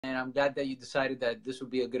and I'm glad that you decided that this would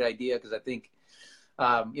be a good idea, because I think,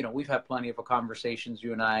 we've had plenty of conversations,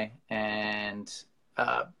 you and I, and,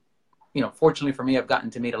 fortunately for me, I've gotten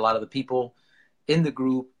to meet a lot of the people in the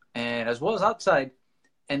group and as well as outside.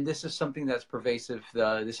 And this is something that's pervasive,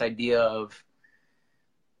 this idea of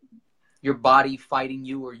your body fighting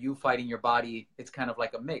you or you fighting your body. It's kind of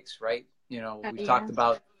like a mix, right? We've talked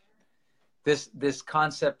about this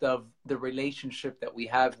concept of the relationship that we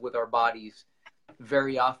have with our bodies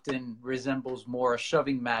very often resembles more a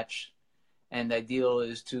shoving match. And the ideal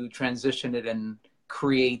is to transition it and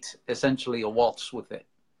create essentially a waltz with it.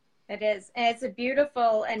 It is. And it's a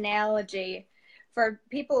beautiful analogy for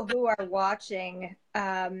people who are watching.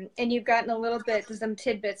 And you've gotten a little bit, some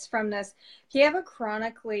tidbits from this. If you have a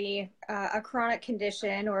chronic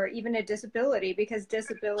condition or even a disability, because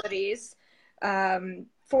disabilities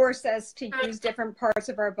force us to use different parts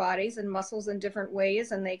of our bodies and muscles in different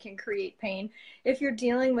ways, and they can create pain. If you're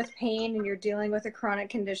dealing with pain and you're dealing with a chronic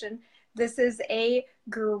condition, this is a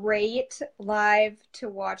great live to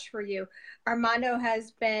watch for you. Armando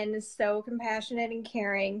has been so compassionate and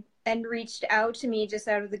caring and reached out to me just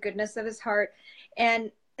out of the goodness of his heart.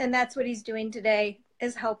 And that's what he's doing today,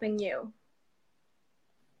 is helping you.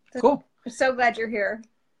 So cool. I'm so glad you're here.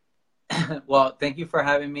 Well, thank you for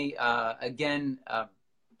having me. Again,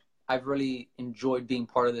 I've really enjoyed being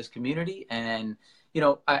part of this community. And,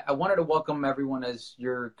 I wanted to welcome everyone as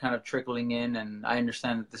you're kind of trickling in. And I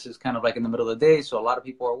understand that this is kind of like in the middle of the day, so a lot of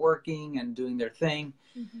people are working and doing their thing.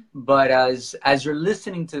 Mm-hmm. But as you're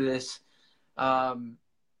listening to this, I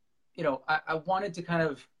wanted to kind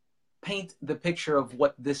of paint the picture of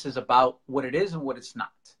what this is about, what it is and what it's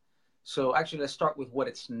not. So actually, let's start with what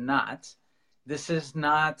it's not. This is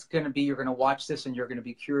not going to be, you're going to watch this and you're going to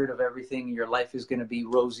be cured of everything. Your life is going to be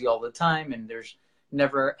rosy all the time, and there's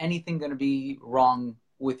never anything going to be wrong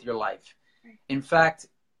with your life. In fact,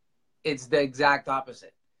 it's the exact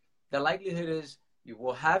opposite. The likelihood is you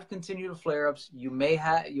will have continual flare-ups.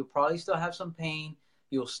 You'll probably still have some pain.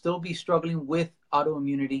 You'll still be struggling with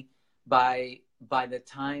autoimmunity by the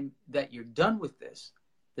time that you're done with this.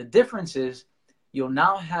 The difference is you'll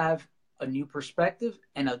now have a new perspective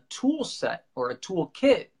and a tool set or a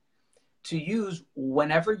toolkit to use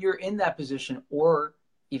whenever you're in that position, or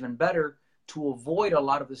even better, to avoid a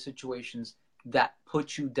lot of the situations that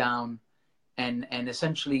put you down and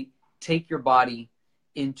essentially take your body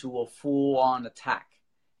into a full-on attack.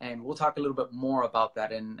 And we'll talk a little bit more about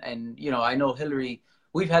that. And I know, Hillary,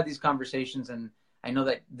 we've had these conversations, and I know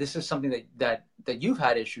that this is something that you've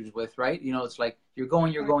had issues with, right? It's like you're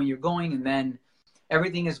going, and then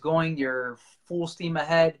everything is going, you're full steam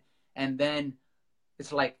ahead, and then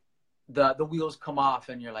it's like the wheels come off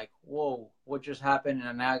and you're like, whoa, what just happened?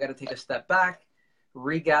 And now I got to take a step back,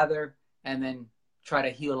 regather, and then try to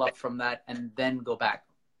heal up from that and then go back.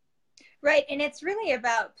 Right. And it's really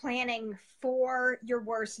about planning for your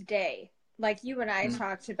worst day, like you and I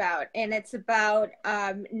talked about. And it's about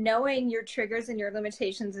knowing your triggers and your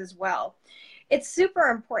limitations as well. It's super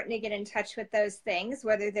important to get in touch with those things,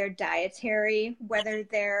 whether they're dietary, whether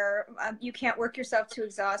they're you can't work yourself to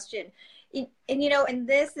exhaustion. And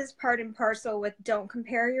this is part and parcel with don't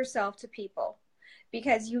compare yourself to people,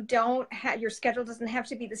 because your schedule doesn't have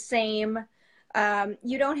to be the same.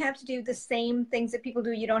 You don't have to do the same things that people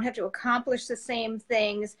do. You don't have to accomplish the same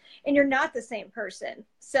things, and you're not the same person.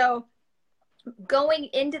 So going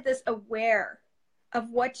into this aware of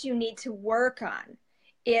what you need to work on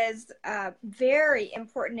is very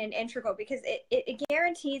important and integral, because it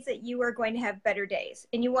guarantees that you are going to have better days.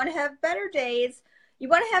 And you want to have better days. You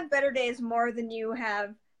want to have better days more than you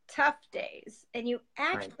have tough days. And you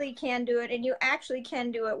actually can do it, and you actually can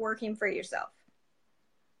do it working for yourself.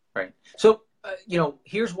 Right. So,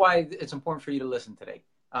 here's why it's important for you to listen today.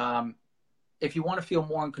 If you want to feel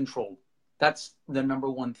more in control, that's the number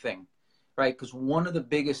one thing, right? Because one of the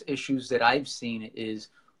biggest issues that I've seen is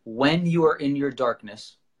when you are in your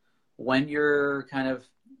darkness, when you're kind of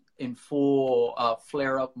in full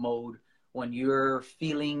flare-up mode, when you're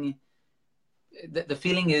feeling, the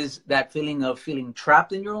feeling is that feeling of feeling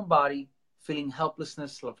trapped in your own body, feeling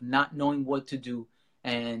helplessness, of not knowing what to do,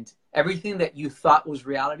 and everything that you thought was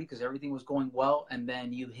reality because everything was going well, and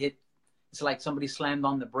then it's like somebody slammed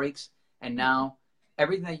on the brakes, and now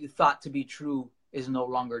everything that you thought to be true is no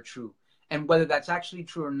longer true. And whether that's actually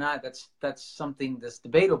true or not, that's something that's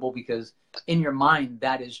debatable, because in your mind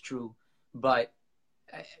that is true, but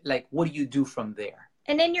like, what do you do from there?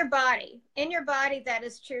 And in your body that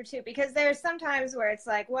is true too, because there's sometimes where it's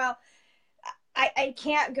like, well, I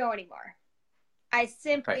can't go anymore. I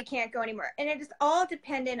simply can't go anymore. And it is all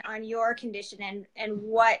dependent on your condition and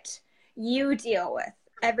what you deal with.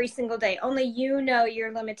 every single day. Only you know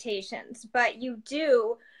your limitations, but you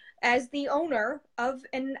do, as the owner of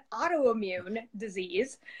an autoimmune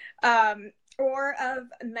disease, or of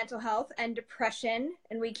mental health and depression,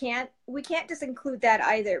 and we can't just include that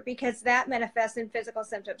either, because that manifests in physical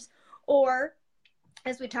symptoms, or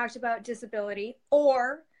as we talked about, disability,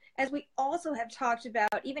 or as we also have talked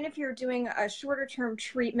about, even if you're doing a shorter term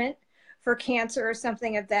treatment for cancer or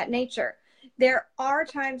something of that nature, there are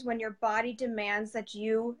times when your body demands that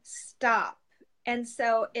you stop. And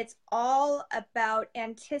so it's all about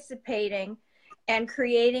anticipating and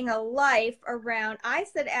creating a life around, I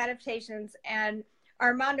said adaptations, and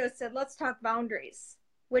Armando said, let's talk boundaries,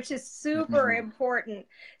 which is super important.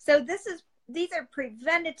 So these are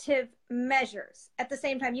preventative measures. At the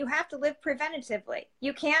same time, you have to live preventatively.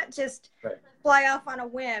 You can't just fly off on a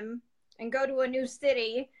whim and go to a new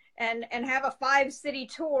city and have a 5-city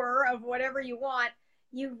tour of whatever you want.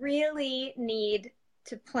 You really need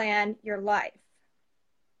to plan your life.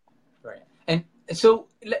 Right. And so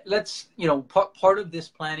let's, part of this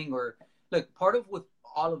planning, or look, part of what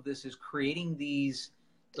all of this is creating these,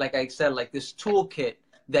 like I said, like this toolkit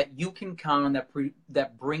that you can count on,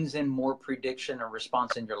 that brings in more prediction or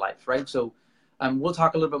response in your life, right? So we'll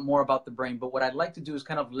talk a little bit more about the brain, but what I'd like to do is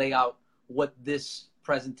kind of lay out what this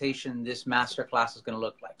presentation, this masterclass is going to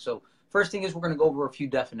look like. So first thing is we're going to go over a few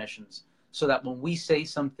definitions so that when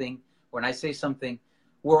I say something,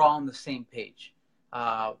 we're all on the same page.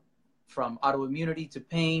 From autoimmunity to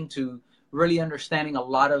pain to really understanding a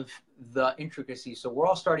lot of the intricacies. So we're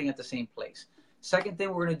all starting at the same place. Second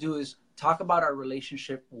thing we're going to do is talk about our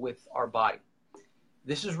relationship with our body.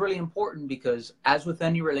 This is really important because, as with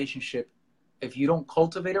any relationship, if you don't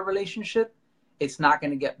cultivate a relationship, it's not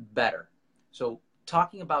going to get better. So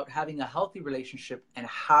talking about having a healthy relationship and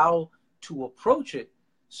how to approach it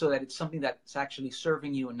so that it's something that's actually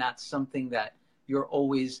serving you and not something that you're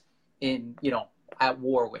always at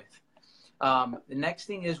war with. The next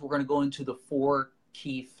thing is we're going to go into the 4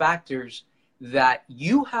 key factors that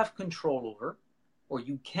you have control over, or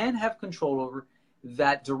you can have control over,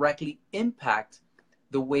 that directly impact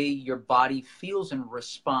the way your body feels and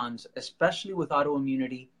responds, especially with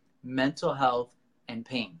autoimmunity, mental health, and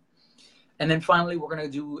pain. And then finally, we're going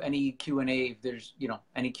to do any Q&A if there's,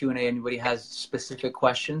 any Q&A, anybody has specific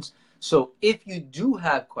questions. So if you do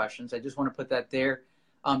have questions, I just want to put that there.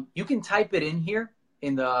 You can type it in here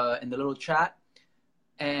in the little chat,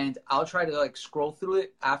 and I'll try to scroll through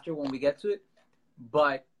it after when we get to it.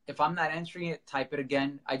 But if I'm not answering it, type it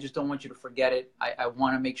again. I just don't want you to forget it. I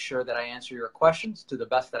want to make sure that I answer your questions to the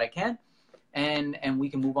best that I can, and we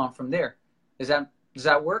can move on from there. Does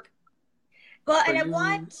that work? Well, and I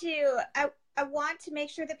want to make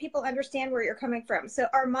sure that people understand where you're coming from. So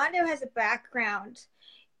Armando has a background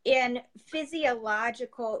in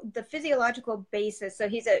the physiological basis. So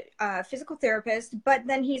he's a physical therapist, but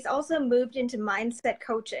then he's also moved into mindset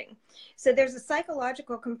coaching. So there's a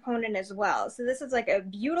psychological component as well. So this is like a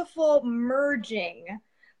beautiful merging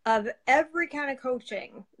of every kind of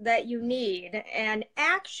coaching that you need and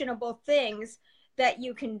actionable things that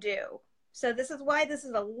you can do. So this is why this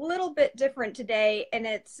is a little bit different today, and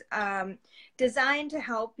it's designed to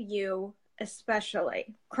help you,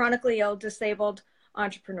 especially chronically ill, disabled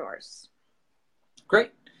entrepreneurs.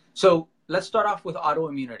 Great. So let's start off with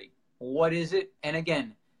autoimmunity. What is it? And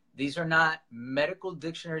again, these are not medical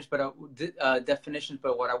dictionaries, but definitions.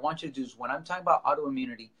 But what I want you to do is, when I'm talking about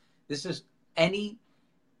autoimmunity, this is any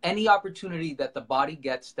opportunity that the body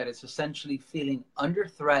gets that it's essentially feeling under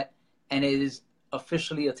threat and it is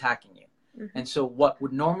officially attacking you. Mm-hmm. And so what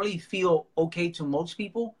would normally feel okay to most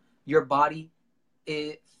people, your body,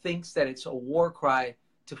 it thinks that it's a war cry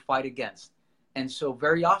to fight against. And so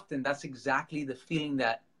very often that's exactly the feeling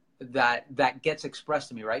that gets expressed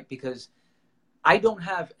to me, right? Because I don't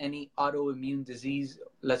have any autoimmune disease,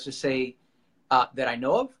 let's just say, that I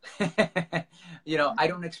know of. I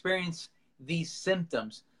don't experience these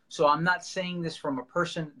symptoms. So I'm not saying this from a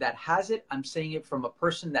person that has it. I'm saying it from a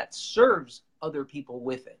person that serves other people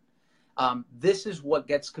with it. This is what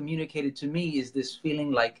gets communicated to me, is this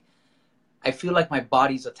feeling like I feel like my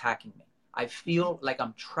body's attacking me. I feel like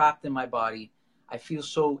I'm trapped in my body. I feel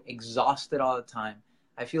so exhausted all the time.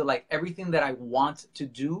 I feel like everything that I want to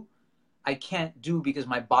do, I can't do because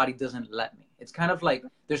my body doesn't let me. It's kind of like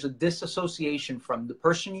there's a disassociation from the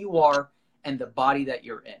person you are and the body that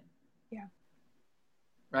you're in. Yeah.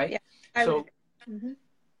 Right? Yeah. So,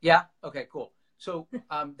 yeah? Okay, cool. So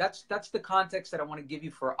that's the context that I want to give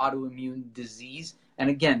you for autoimmune disease. And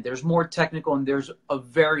again, there's more technical and there's a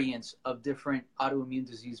variance of different autoimmune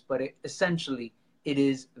disease, but essentially it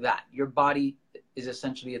is that your body is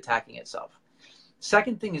essentially attacking itself.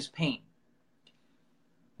 Second thing is pain.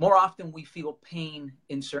 more often we feel pain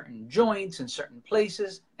in certain joints, in certain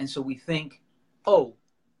places. And so we think, oh,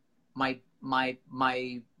 my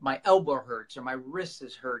elbow hurts, or my wrist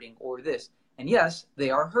is hurting, or this. And yes, they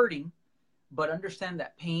are hurting, but understand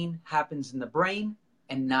that pain happens in the brain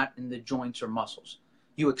and not in the joints or muscles.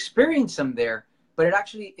 You experience them there, but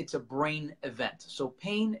it's a brain event. So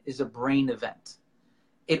pain is a brain event.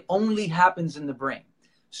 It only happens in the brain.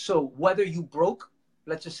 So whether you broke,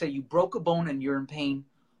 let's just say you broke a bone and you're in pain,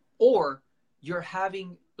 or you're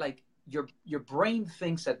having like your brain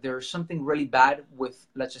thinks that there's something really bad with,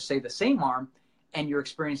 let's just say, the same arm, and you're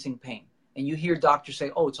experiencing pain. And you hear doctors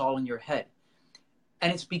say, oh, it's all in your head.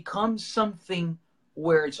 And it's become something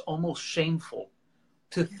where it's almost shameful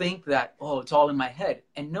to think that, oh, it's all in my head.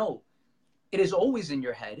 And no, it is always in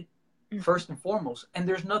your head, first and foremost. And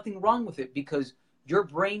there's nothing wrong with it, because your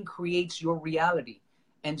brain creates your reality.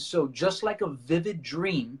 And so just like a vivid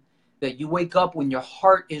dream that you wake up when your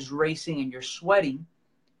heart is racing and you're sweating,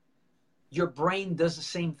 your brain does the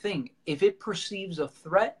same thing. If it perceives a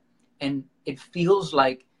threat and it feels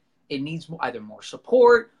like it needs either more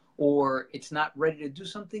support or it's not ready to do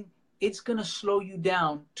something, it's going to slow you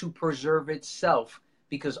down to preserve itself,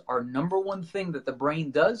 because our number one thing that the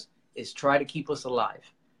brain does is try to keep us alive.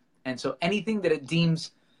 And so anything that it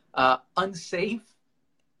deems unsafe,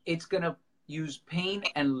 it's going to use pain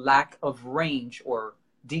and lack of range, or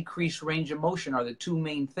decreased range of motion, are the two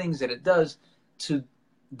main things that it does to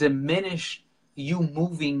diminish you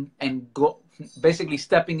moving and basically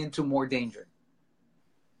stepping into more danger.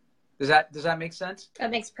 Does that make sense?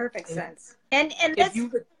 That makes perfect sense. And this,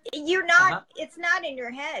 you're not, it's not in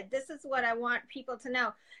your head. This is what I want people to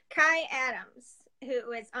know. Kai Adams,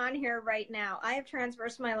 who is on here right now, I have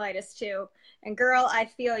transverse myelitis too. And girl, I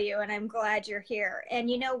feel you, and I'm glad you're here. And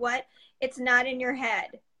you know what? It's not in your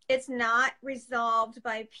head. It's not resolved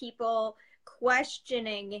by people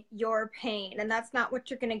questioning your pain. And that's not what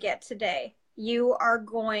you're going to get today. You are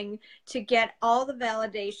going to get all the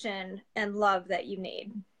validation and love that you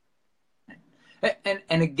need.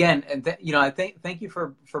 And again, I thank you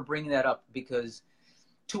for bringing that up, because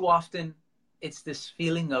too often it's this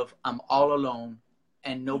feeling of I'm all alone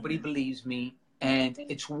and nobody believes me. And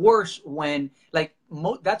it's worse when, like,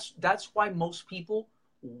 that's why most people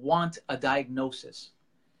want a diagnosis,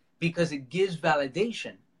 because it gives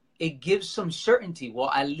validation. It gives some certainty. Well,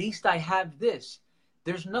 at least I have this.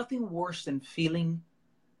 There's nothing worse than feeling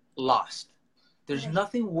lost. There's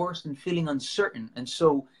nothing worse than feeling uncertain. And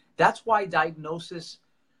so that's why diagnoses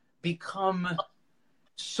become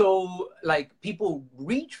so, like, people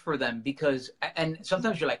reach for them, because, and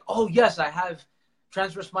sometimes you're like, oh yes, I have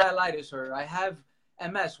transverse myelitis, or I have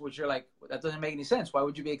MS, which you're like, well, that doesn't make any sense. Why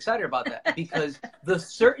would you be excited about that? Because the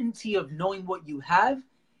certainty of knowing what you have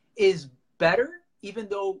is better, even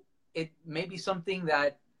though it may be something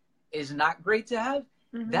that is not great to have.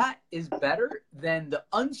 That is better than the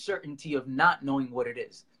uncertainty of not knowing what it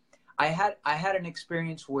is. I had an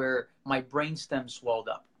experience where my brainstem swelled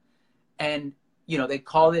up, and they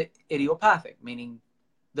called it idiopathic, meaning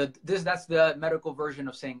that's the medical version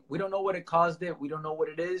of saying we don't know what it caused it, we don't know what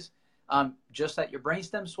it is, just that your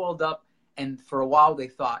brainstem swelled up, and for a while they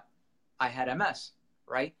thought I had MS,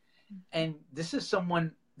 right? And this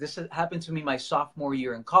happened to me my sophomore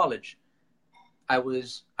year in college. I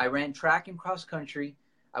ran track and cross country.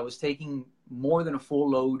 I was taking more than a full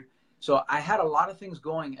load. So I had a lot of things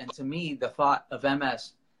going. And to me, the thought of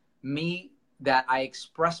MS, that I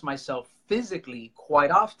express myself physically quite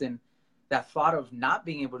often, that thought of not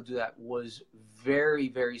being able to do that was very,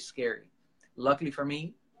 very scary. Luckily for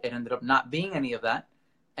me, it ended up not being any of that.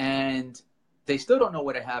 And they still don't know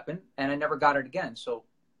what had happened. And I never got it again. So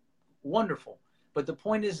wonderful. But the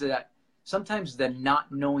point is that sometimes the not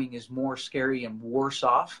knowing is more scary and worse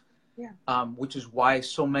off, which is why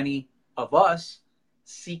so many of us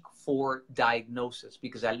seek for diagnosis,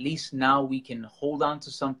 because at least now we can hold on to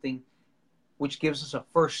something which gives us a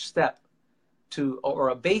first step or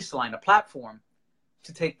a baseline, a platform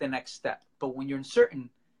to take the next step. But when you're uncertain,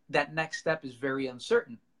 that next step is very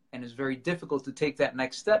uncertain, and it's very difficult to take that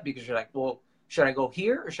next step, because you're like, well, should I go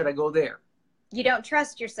here or should I go there? You don't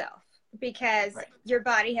trust yourself, because your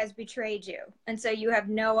body has betrayed you. And so you have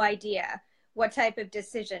no idea what type of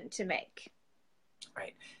decision to make.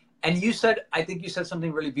 Right. And I think you said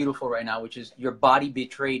something really beautiful right now, which is your body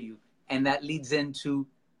betrayed you. And that leads into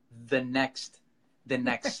the next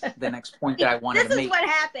point that I wanted to make. This is what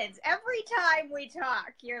happens every time we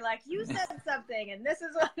talk. You're like, you said something, and this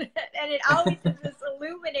is what, and it always is this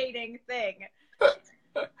illuminating thing.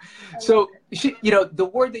 So,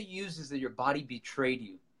 the word that you use is that your body betrayed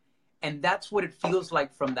you. And that's what it feels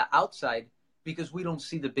like from the outside, because we don't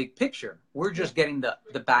see the big picture. We're just getting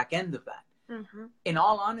the back end of that. Mm-hmm. In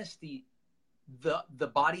all honesty, the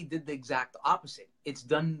body did the exact opposite. It's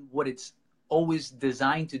done what it's always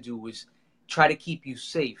designed to do, is try to keep you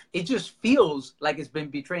safe. It just feels like it's been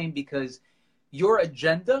betraying because your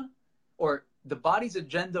agenda, or the body's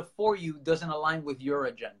agenda for you, doesn't align with your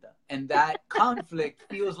agenda, and that conflict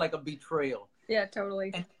feels like a betrayal. Yeah,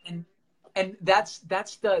 totally. And that's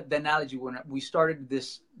the analogy. When we started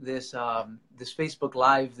this Facebook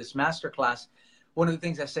Live, this masterclass, one of the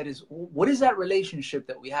things I said is, what is that relationship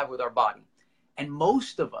that we have with our body? And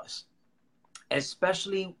most of us,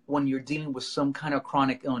 especially when you're dealing with some kind of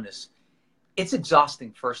chronic illness, it's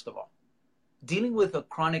exhausting. First of all, dealing with a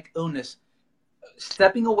chronic illness,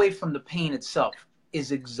 stepping away from the pain itself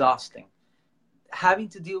is exhausting. Having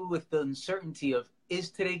to deal with the uncertainty of, is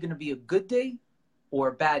today going to be a good day or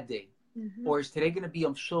a bad day? Mm-hmm. Or is today going to be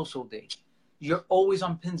a so-so day? You're always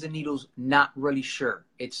on pins and needles, not really sure.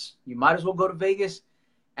 You might as well go to Vegas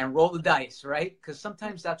and roll the dice, right? Because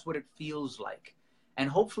sometimes that's what it feels like. And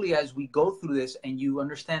hopefully as we go through this and you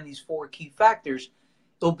understand these 4 key factors,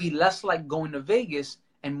 it'll be less like going to Vegas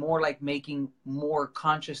and more like making more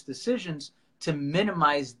conscious decisions to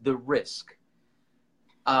minimize the risk.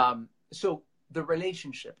 So the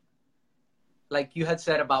relationship, like you had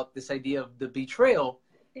said about this idea of the betrayal,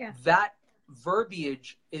 that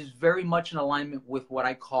verbiage is very much in alignment with what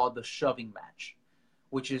I call the shoving match,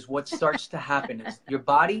 which is what starts to happen is your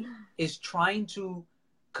body is trying to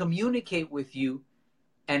communicate with you.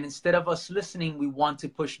 And instead of us listening, we want to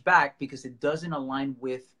push back because it doesn't align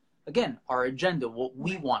with, again, our agenda, what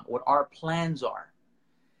we want, what our plans are.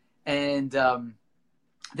 And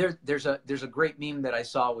there's a great meme that I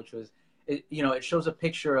saw, which was, it shows a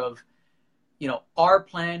picture of, our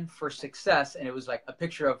plan for success. And it was like a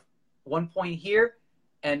picture of one point here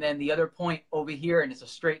and then the other point over here, and it's a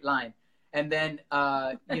straight line. And then,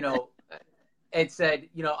 it said,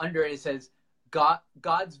 under it says,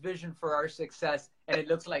 God's vision for our success. And it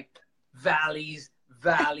looks like valleys,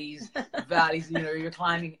 you're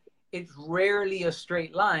climbing. It's rarely a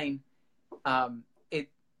straight line.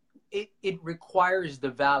 It requires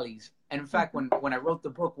the valleys. And in fact, when I wrote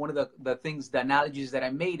the book, one of the analogies that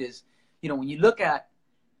I made is, when you look at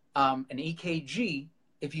an EKG,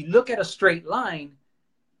 if you look at a straight line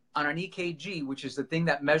on an EKG, which is the thing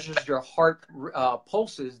that measures your heart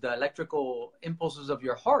pulses, the electrical impulses of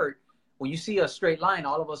your heart, when you see a straight line,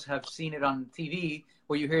 all of us have seen it on TV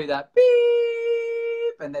where you hear that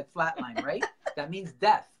beep and that flat line, right? That means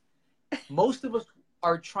death. Most of us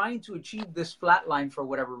are trying to achieve this flat line for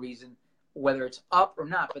whatever reason, whether it's up or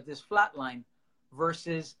not, but this flat line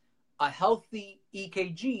versus a healthy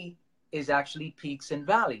EKG is actually peaks and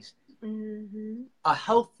valleys. Mm-hmm. A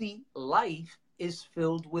healthy life is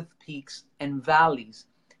filled with peaks and valleys.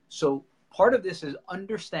 So part of this is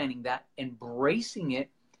understanding that, embracing it,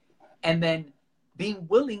 and then being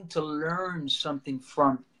willing to learn something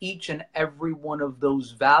from each and every one of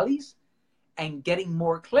those valleys and getting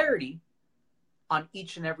more clarity on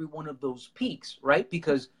each and every one of those peaks, right?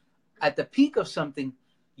 Because at the peak of something,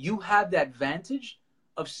 you have the advantage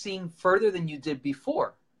of seeing further than you did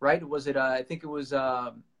before, right? Was it, I think it was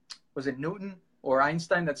it Newton or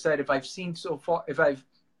Einstein that said, if I've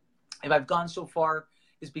gone so far,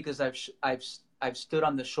 is because I've stood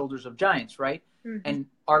on the shoulders of giants, right? Mm-hmm. And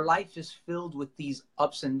our life is filled with these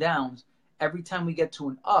ups and downs. Every time we get to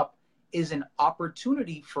an up is an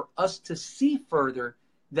opportunity for us to see further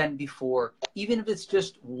than before, even if it's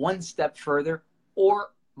just one step further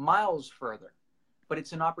or miles further. But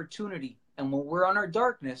it's an opportunity. And when we're on our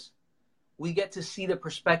darkness, we get to see the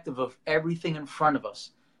perspective of everything in front of us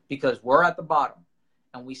because we're at the bottom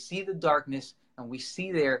and we see the darkness and we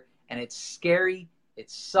see there, and it's scary, it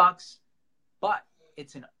sucks, but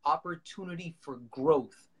it's an opportunity for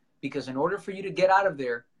growth, because in order for you to get out of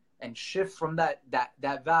there and shift from that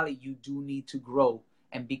valley, you do need to grow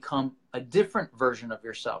and become a different version of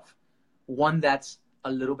yourself, one that's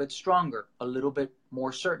a little bit stronger, a little bit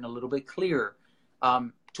more certain, a little bit clearer,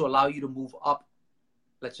 to allow you to move up,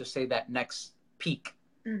 let's just say, that next peak.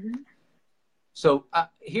 Mm-hmm. So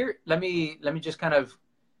here, let me just kind of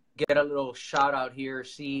get a little shout out here,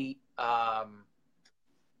 see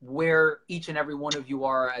where each and every one of you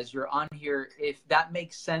are as you're on here. If that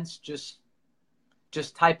makes sense, just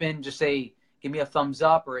type in, just say, give me a thumbs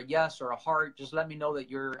up or a yes or a heart. Just let me know that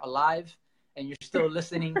you're alive and you're still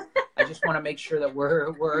listening. I just want to make sure that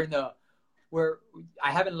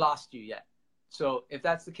I haven't lost you yet. So if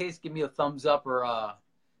that's the case, give me a thumbs up or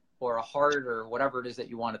a heart or whatever it is that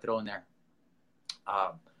you want to throw in there.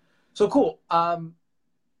 So cool.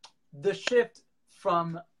 The shift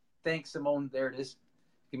from, thanks, Simone. There it is.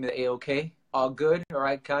 Give me the A-OK. All good. All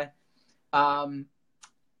right, Kai. Um,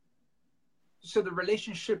 so the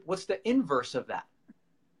relationship, what's the inverse of that?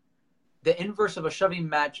 The inverse of a shoving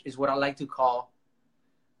match is what I like to call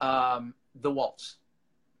the waltz,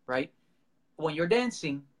 right? When you're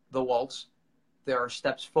dancing the waltz, there are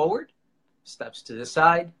steps forward, steps to the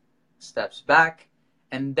side, steps back,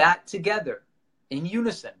 and that together in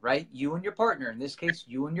unison, right? You and your partner, in this case,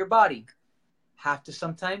 you and your body, have to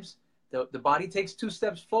sometimes, the body takes 2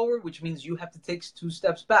 steps forward, which means you have to take 2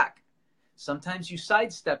 steps back. Sometimes you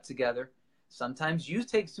sidestep together. Sometimes you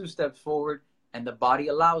take 2 steps forward and the body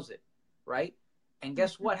allows it, right? And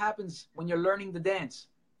guess what happens when you're learning to dance?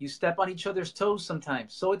 You step on each other's toes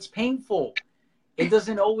sometimes. So it's painful. It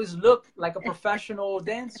doesn't always look like a professional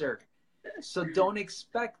dancer. So don't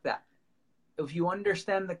expect that. If you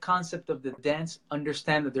understand the concept of the dance,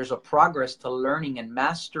 understand that there's a progress to learning and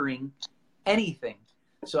mastering anything.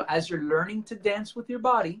 So as you're learning to dance with your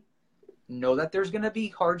body, know that there's going to be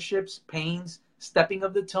hardships, pains, stepping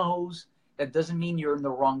of the toes. That doesn't mean you're in the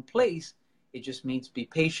wrong place. It just means be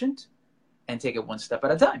patient and take it one step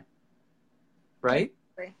at a time. Right?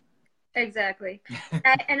 Exactly.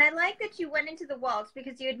 And I like that you went into the waltz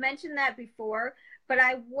because you had mentioned that before, but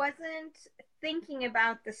I wasn't thinking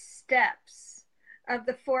about the steps of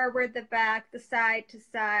the forward, the back, the side to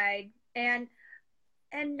side, and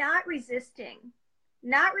not resisting.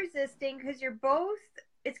 Not resisting because you're both,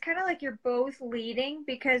 it's kind of like you're both leading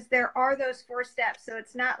because there are those 4 steps. So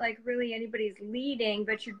it's not like really anybody's leading,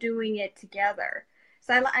 but you're doing it together.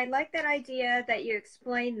 So I like that idea that you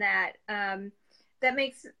explained that.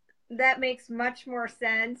 That makes much more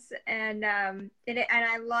sense, and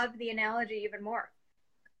I love the analogy even more.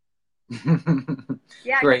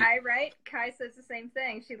 Yeah, Great. Kai, right? Kai says the same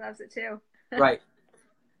thing. She loves it too. Right.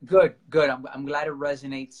 Good. Good. I'm glad it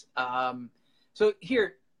resonates. So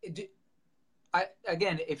here,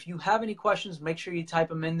 again, if you have any questions, make sure you type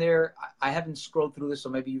them in there. I haven't scrolled through this, so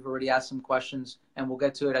maybe you've already asked some questions, and we'll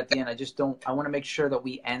get to it at the end. I want to make sure that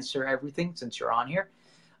we answer everything since you're on here.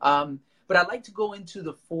 But I'd like to go into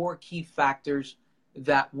the 4 key factors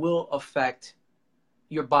that will affect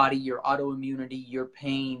your body, your autoimmunity, your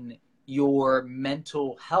pain, your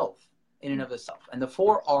mental health in and of itself. And the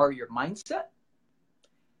 4 are your mindset,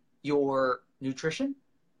 your nutrition,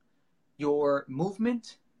 your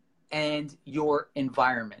movement, and your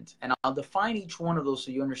environment. And I'll define each one of those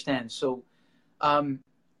so you understand. So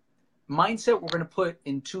mindset, we're going to put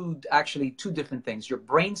in two different things, your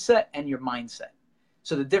brain set and your mindset.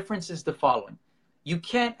 So the difference is the following. You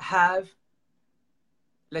can't have,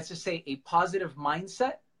 let's just say, a positive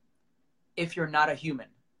mindset if you're not a human.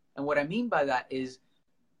 And what I mean by that is,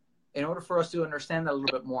 in order for us to understand that a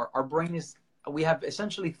little bit more, we have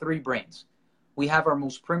essentially 3 brains. We have our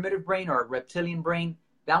most primitive brain, our reptilian brain.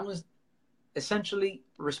 That was essentially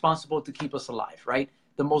responsible to keep us alive, right?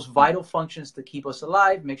 The most vital functions to keep us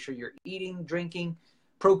alive, make sure you're eating, drinking,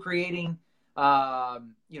 procreating,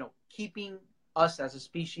 keeping us as a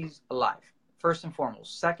species alive, first and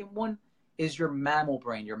foremost. Second one is your mammal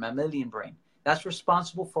brain, your mammalian brain. That's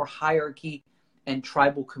responsible for hierarchy and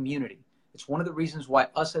tribal community. It's one of the reasons why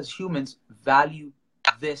us as humans value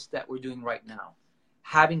this that we're doing right now.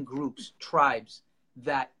 Having groups, tribes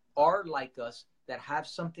that are like us, that have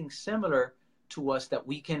something similar to us that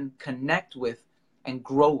we can connect with and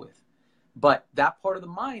grow with. But that part of the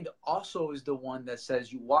mind also is the one that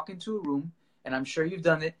says you walk into a room, and I'm sure you've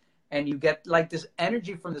done it, and you get like this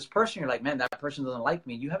energy from this person. You're like, man, that person doesn't like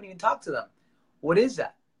me. You haven't even talked to them. What is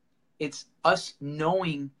that? It's us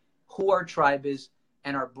knowing who our tribe is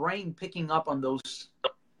and our brain picking up on those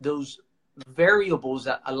variables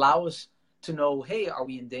that allow us to know, hey, are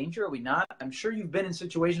we in danger? Are we not? I'm sure you've been in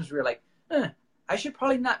situations where you're like, I should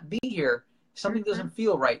probably not be here. Something doesn't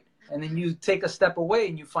feel right. And then you take a step away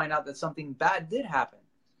and you find out that something bad did happen,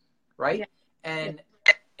 right? Yeah.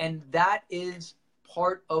 And that is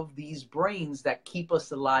part of these brains that keep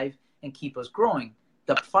us alive and keep us growing.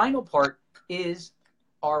 The final part is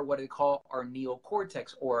what they call our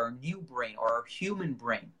neocortex, or our new brain, or our human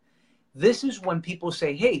brain. This is when people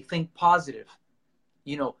say, hey, think positive.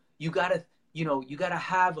 You gotta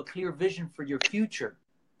have a clear vision for your future.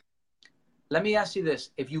 Let me ask you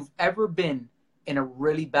this. If you've ever been in a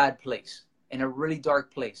really bad place, in a really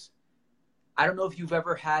dark place, I don't know if you've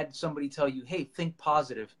ever had somebody tell you, hey, think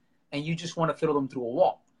positive, and you just want to throw them through a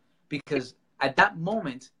wall. Because at that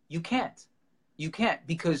moment, you can't. You can't,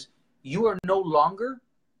 because you are no longer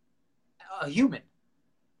a human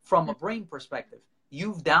from a brain perspective.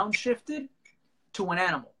 You've downshifted to an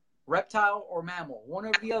animal, reptile or mammal, one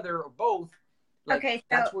or the other, or both. Okay, so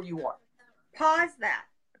that's where you are. Pause that.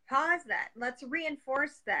 Let's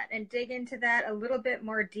reinforce that and dig into that a little bit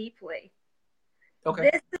more deeply.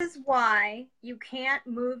 Okay. This is why you can't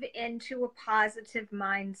move into a positive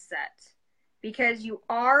mindset, because you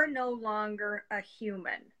are no longer a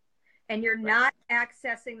human and you're not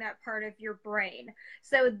accessing that part of your brain.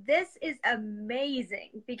 So this is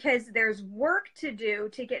amazing because there's work to do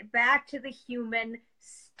to get back to the human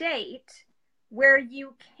state where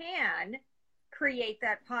you can create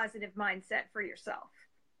that positive mindset for yourself.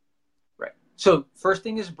 Right. So first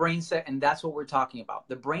thing is brain set, and that's what we're talking about.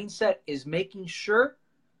 The brain set is making sure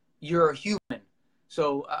you're a human.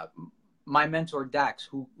 So my mentor Dax,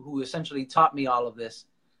 who essentially taught me all of this,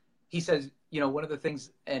 he says, one of the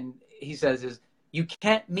things, and he says is, you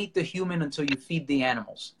can't meet the human until you feed the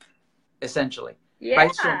animals, essentially. Yeah.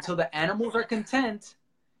 Right. So until the animals are content,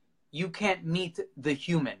 you can't meet the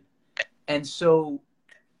human. And so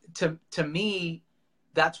to me,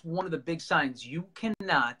 that's one of the big signs. You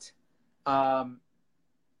cannot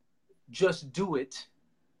just do it.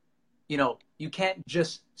 You can't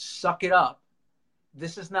just suck it up.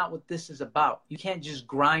 This is not what this is about. You can't just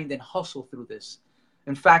grind and hustle through this.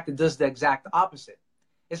 In fact, it does the exact opposite.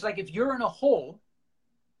 It's like if you're in a hole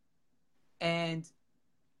and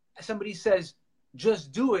somebody says,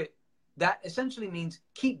 just do it, that essentially means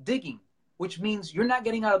keep digging, which means you're not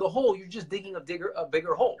getting out of the hole. You're just digging a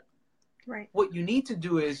bigger hole. Right. What you need to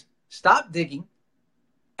do is stop digging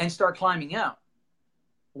and start climbing out.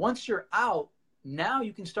 Once you're out, now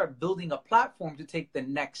you can start building a platform to take the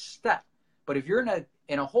next step. But if you're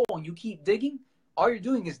in a hole and you keep digging, all you're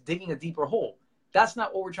doing is digging a deeper hole. That's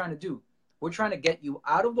not what we're trying to do. We're trying to get you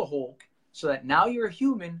out of the hole so that now you're a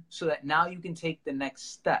human, so that now you can take the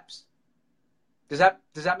next steps. Does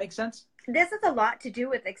that make sense? This has a lot to do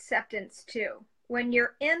with acceptance too. When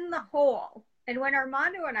you're in the hole, and when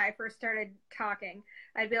Armando and I first started talking,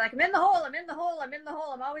 I'd be like, I'm in the hole, I'm in the hole, I'm in the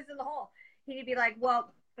hole, I'm always in the hole. He'd be like,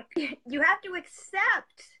 well, you have to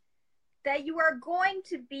accept that you are going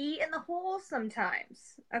to be in the hole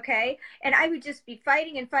sometimes, okay? And I would just be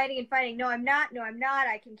fighting and fighting and fighting. No, I'm not. No, I'm not.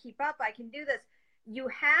 I can keep up. I can do this. You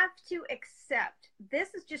have to accept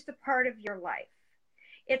this is just a part of your life.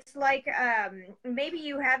 It's like maybe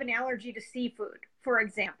you have an allergy to seafood, for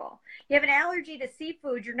example. You have an allergy to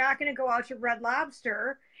seafood. You're not going to go out to Red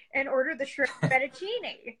Lobster and order the shrimp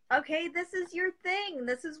fettuccine. Okay, this is your thing.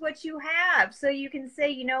 This is what you have. So you can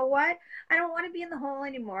say, you know what? I don't want to be in the hole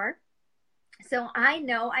anymore. So I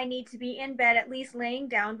know I need to be in bed, at least laying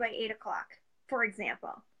down by 8 o'clock, for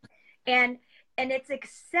example. And it's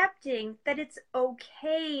accepting that it's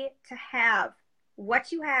okay to have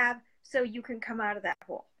what you have so you can come out of that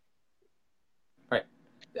hole. Right.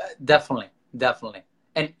 Definitely.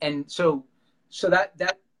 And so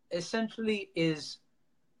that essentially is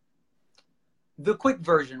the quick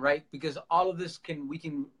version, right? Because all of this we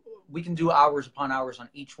can do hours upon hours on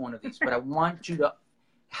each one of these, but I want you to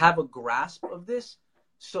have a grasp of this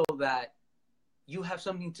so that you have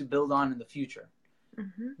something to build on in the future.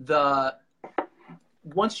 Mm-hmm.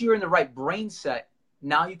 Once you're in the right brain set,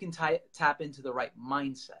 now you can tap into the right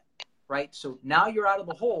mindset, right? So now you're out of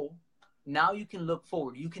the hole. Now you can look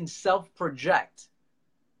forward. You can self-project,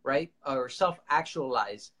 right? Or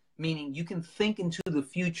self-actualize, meaning you can think into the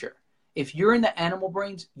future. If you're in the animal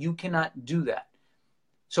brains, you cannot do that.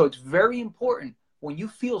 So it's very important when you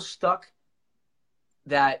feel stuck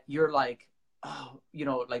that you're like, oh,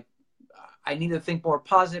 like I need to think more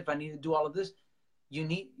positive. I need to do all of this.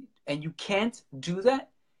 And you can't do that.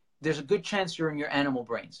 There's a good chance you're in your animal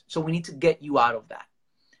brains. So we need to get you out of that.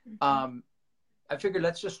 Mm-hmm. I figured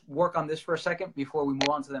let's just work on this for a second before we move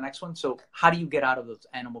on to the next one. So how do you get out of those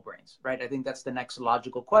animal brains, right? I think that's the next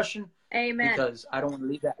logical question. Amen. Because I don't want to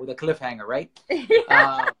leave that with a cliffhanger, right?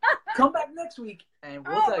 Come back next week and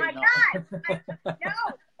we'll tell you. God. No.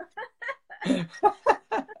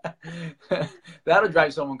 That'll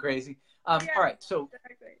drive someone crazy. Yeah, all right, so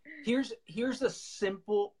exactly. here's a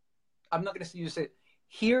simple, I'm not going to see you say it.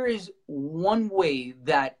 Here is one way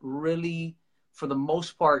that really, for the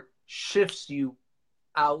most part, shifts you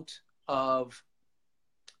out of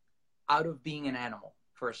being an animal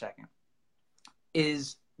for a second,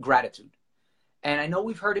 is gratitude. And I know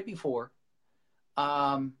we've heard it before,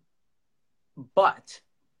 but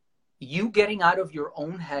you getting out of your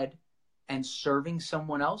own head and serving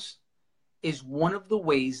someone else is one of the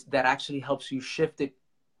ways that actually helps you shift it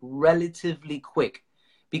relatively quick.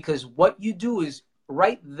 Because what you do is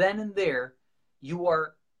right then and there, you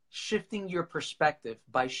are shifting your perspective.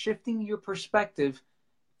 By shifting your perspective,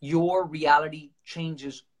 your reality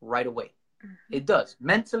changes right away. Mm-hmm. It does.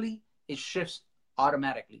 Mentally, it shifts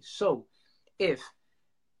automatically. So if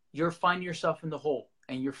you're finding yourself in the hole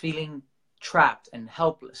and you're feeling trapped and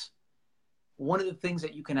helpless, one of the things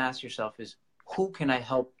that you can ask yourself is, who can I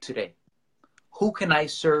help today? who can I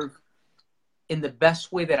serve in the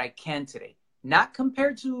best way that I can today? Not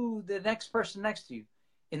compared to the next person next to you,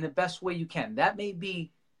 in the best way you can. That may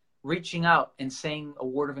be reaching out and saying a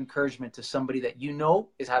word of encouragement to somebody that you know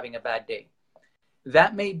is having a bad day.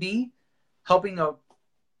 That may be helping the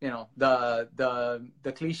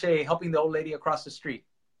cliche, helping the old lady across the street,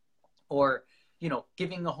 or,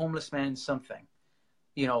 giving a homeless man something,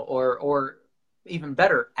 or even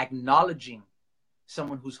better, acknowledging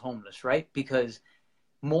someone who's homeless, right? Because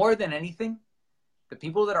more than anything, the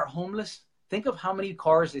people that are homeless, think of how many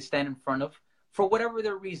cars they stand in front of for whatever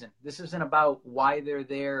their reason. This isn't about why they're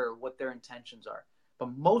there or what their intentions are.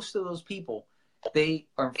 But most of those people, they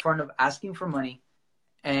are in front of asking for money.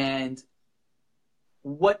 And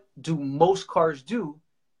what do most cars do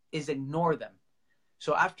is ignore them.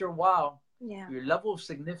 So after a while, your level of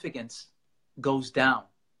significance goes down.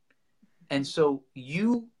 And so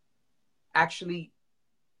you actually,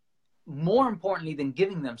 more importantly than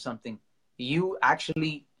giving them something, you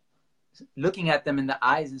actually looking at them in the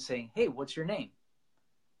eyes and saying, hey, what's your name?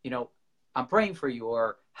 I'm praying for you,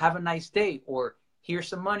 or have a nice day, or here's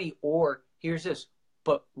some money, or here's this.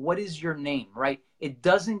 But what is your name, right? It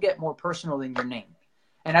doesn't get more personal than your name.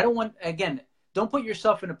 And I don't want, again, don't put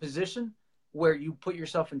yourself in a position where you put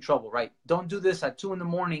yourself in trouble, right? Don't do this at 2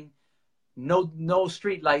 a.m, no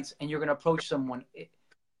street lights, and you're going to approach someone.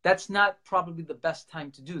 That's not probably the best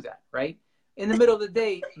time to do that, right? In the middle of the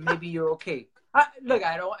day, maybe you're okay. I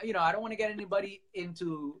don't want to get anybody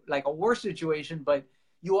into like a worse situation, but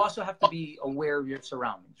you also have to be aware of your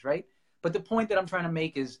surroundings, right? But the point that I'm trying to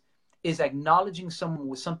make is acknowledging someone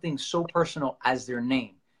with something so personal as their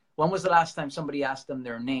name. When was the last time somebody asked them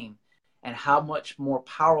their name, and how much more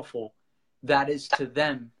powerful that is to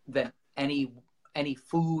them than any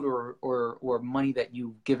food or money that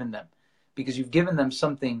you've given them? Because you've given them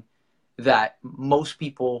something that most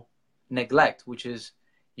people neglect, which is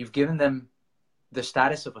you've given them the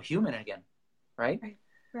status of a human again, right?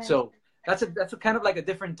 Right. So that's a kind of like a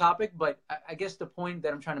different topic, but I guess the point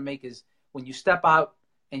that I'm trying to make is when you step out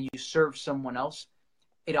and you serve someone else,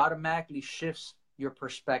 it automatically shifts your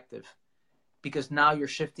perspective, because now you're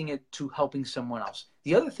shifting it to helping someone else.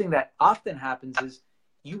 The other thing that often happens is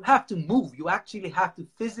you have to move. You actually have to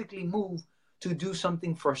physically move to do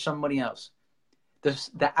something for somebody else.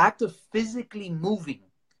 The act of physically moving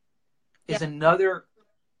is another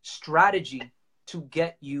strategy to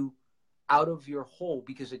get you out of your hole,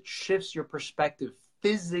 because it shifts your perspective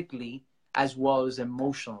physically as well as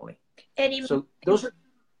emotionally. So those are,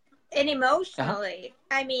 and emotionally,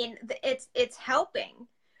 I mean, it's helping,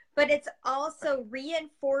 but it's also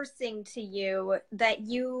reinforcing to you that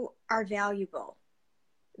you are valuable,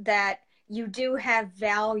 that you do have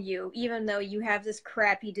value, even though you have this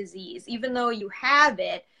crappy disease. Even though you have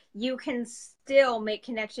it, you can still make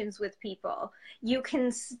connections with people. You can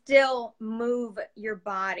still move your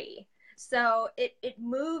body. So it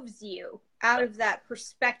moves you out of that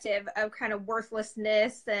perspective of kind of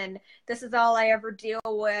worthlessness and this is all I ever deal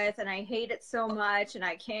with and I hate it so much and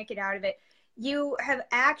I can't get out of it. You have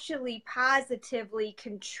actually positively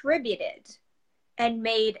contributed and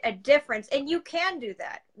made a difference. And you can do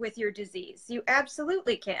that with your disease. You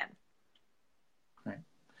absolutely can. Right.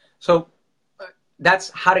 So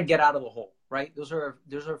that's how to get out of the hole, right? Those are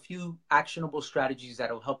a few actionable strategies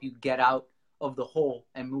that will help you get out of the hole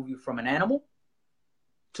and move you from an animal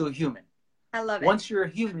to a human. I love it. Once you're a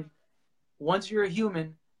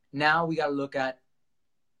human, now we got to look at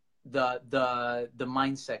the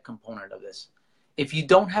mindset component of this. If you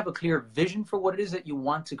don't have a clear vision for what it is that you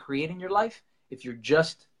want to create in your life, if you're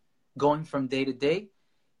just going from day to day,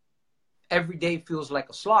 every day feels like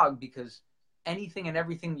a slog, because anything and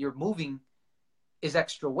everything you're moving is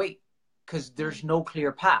extra weight because there's no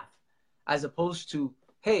clear path. As opposed to,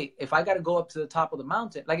 hey, if I got to go up to the top of the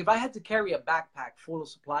mountain, like if I had to carry a backpack full of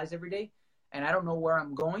supplies every day and I don't know where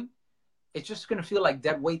I'm going, it's just going to feel like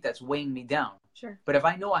dead weight that's weighing me down. Sure. But if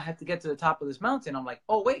I know I have to get to the top of this mountain, I'm like,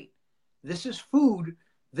 oh, wait, this is food.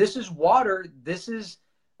 This is water. This is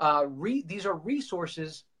these are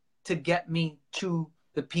resources to get me to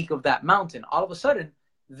the peak of that mountain. All of a sudden,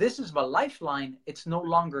 this is my lifeline. It's no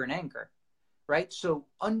longer an anchor, right? So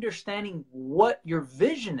understanding what your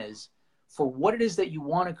vision is for what it is that you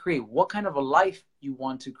want to create, what kind of a life you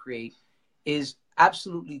want to create, is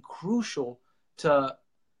absolutely crucial to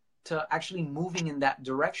actually moving in that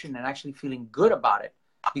direction and actually feeling good about it.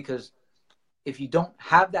 Because if you don't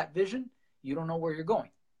have that vision, you don't know where you're going,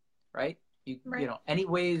 right? You know, any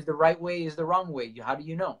way is the right way is the wrong way. How do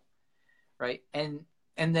you know, right? And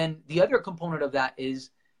then the other component of that is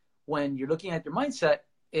when you're looking at your mindset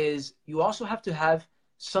is you also have to have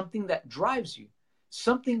something that drives you.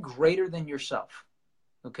 something greater than yourself.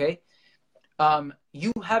 Okay.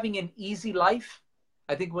 You having an easy life.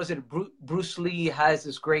 I think, was it Bruce Lee has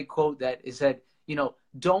this great quote that is that, you know,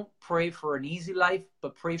 don't pray for an easy life,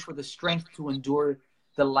 but pray for the strength to endure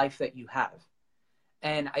the life that you have.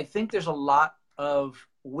 And I think there's a lot of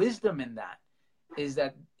wisdom in that, is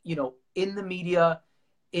that, you know, in the media,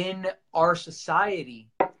 in our society,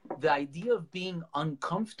 the idea of being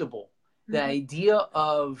uncomfortable, the idea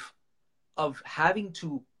of having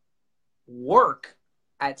to work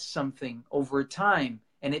at something over time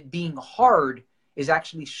and it being hard is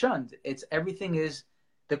actually shunned. It's everything is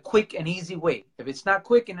the quick and easy way. If it's not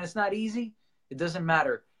quick and it's not easy, it doesn't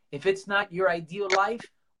matter. If it's not your ideal life,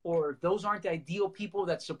 or if those aren't the ideal people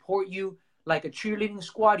that support you like a cheerleading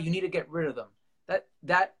squad, you need to get rid of them.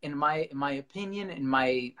 That in my opinion, in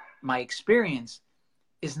my experience,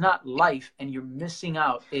 is not life, and you're missing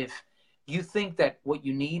out if you think that what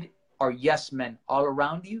you need are yes men all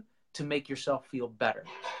around you to make yourself feel better.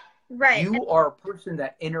 Right. You are a person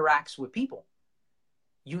that interacts with people.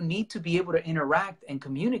 You need to be able to interact and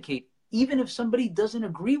communicate, even if somebody doesn't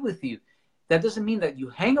agree with you. That doesn't mean that you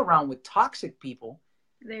hang around with toxic people.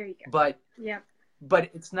 There you go. But yeah,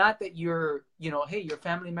 but it's not that you're, you know, hey, your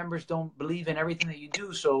family members don't believe in everything that you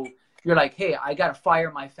do, so you're like, hey, I got to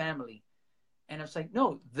fire my family. And it's like,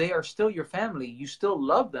 no, they are still your family. You still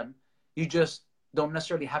love them. You just don't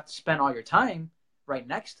necessarily have to spend all your time right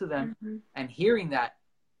next to them. And hearing that,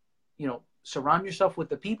 you know, surround yourself with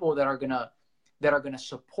the people that are gonna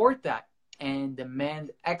support that and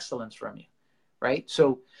demand excellence from you, right?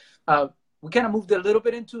 So we kind of moved a little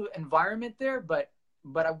bit into environment there, but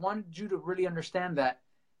I wanted you to really understand that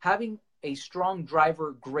having a strong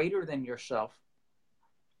driver greater than yourself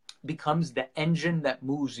becomes the engine that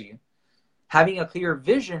moves you. Having a clear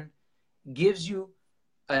vision gives you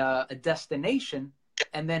a destination,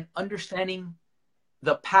 and then understanding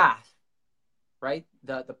the path, right?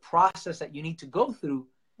 The process that you need to go through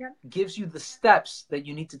gives you the steps that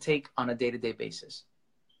you need to take on a day-to-day basis.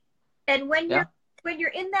 And when you're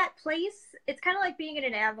in that place, it's kind of like being in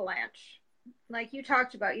an avalanche. Like you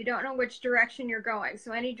talked about, you don't know which direction you're going,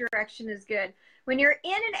 so any direction is good. When you're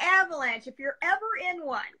in an avalanche, if you're ever in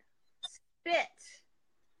one, spit.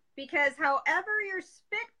 Because however your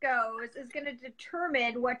spit goes is going to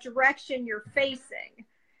determine what direction you're facing.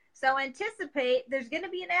 So anticipate there's going to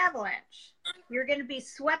be an avalanche. You're going to be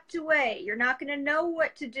swept away. You're not going to know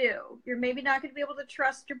what to do. You're maybe not going to be able to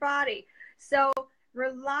trust your body. So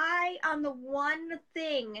rely on the one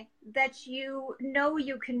thing that you know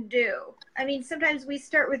you can do. I mean, sometimes we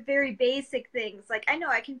start with very basic things like, I know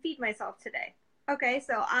I can feed myself today. Okay,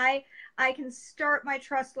 so I can start my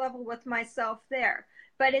trust level with myself there.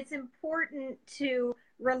 But it's important to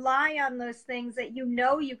rely on those things that you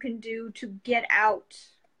know you can do to get out.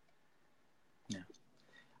 Yeah.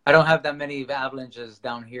 I don't have that many avalanches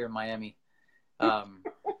down here in Miami.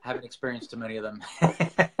 Haven't experienced too many of them.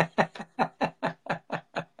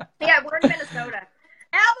 Yeah, we're in Minnesota.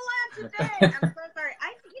 Avalanche today. I'm so sorry.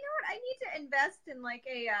 You know what? I need to invest in like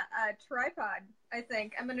a tripod. I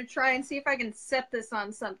think I'm gonna try and see if I can set this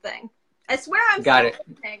on something. I swear I'm Got still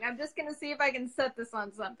listening. I'm just gonna see if I can set this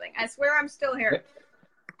on something. I swear I'm still here.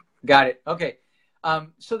 Got it. Okay.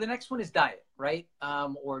 So the next one is diet, right?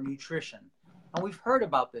 Or nutrition. And we've heard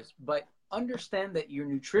about this, but understand that your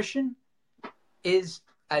nutrition is,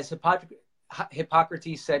 as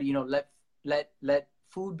Hippocrates said, you know, let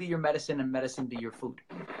food be your medicine and medicine be your food.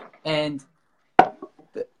 And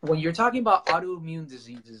when you're talking about autoimmune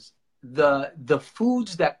diseases, the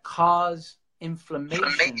foods that cause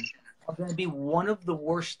inflammation are going to be one of the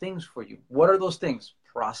worst things for you. What are those things?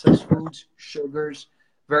 Processed foods, sugars,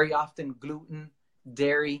 very often gluten,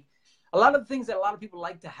 dairy, a lot of the things that a lot of people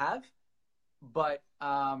like to have, but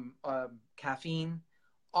caffeine,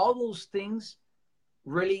 all those things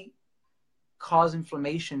really cause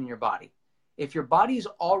inflammation in your body. If your body is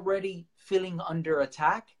already feeling under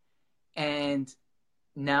attack and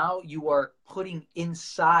now you are putting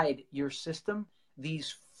inside your system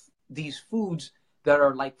these foods that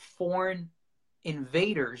are like foreign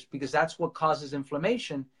invaders, because that's what causes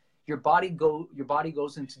inflammation, your body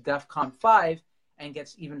goes into DEFCON 5 and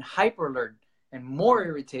gets even hyper alert and more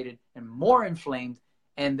irritated and more inflamed,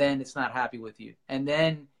 and then it's not happy with you. And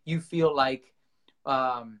then you feel like,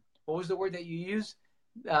 what was the word that you used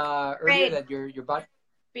earlier? That your body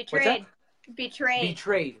betrayed.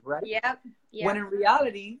 Betrayed, right? Yep. When in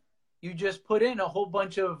reality, you just put in a whole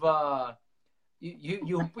bunch of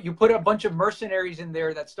you put a bunch of mercenaries in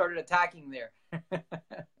there that started attacking there.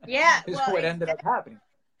 Yeah, is what ended up happening.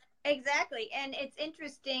 Exactly. And it's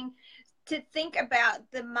interesting. to think about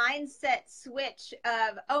the mindset switch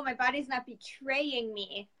of, oh, my body's not betraying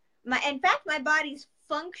me. In fact, my body's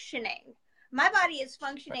functioning. My body is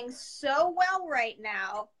functioning so well right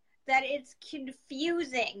now that it's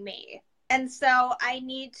confusing me. And so I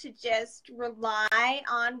need to just rely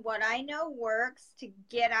on what I know works to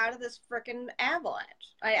get out of this freaking avalanche.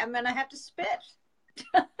 I'm going to have to spit.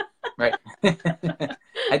 Right.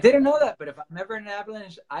 I didn't know that, but if I'm ever in an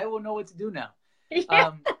avalanche, I will know what to do now.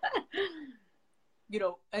 Yeah. You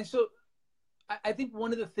know, and so I think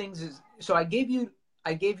one of the things is, so I gave you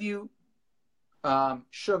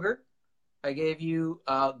sugar. I gave you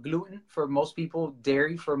gluten for most people,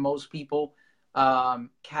 dairy for most people,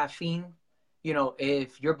 caffeine. You know,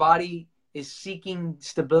 if your body is seeking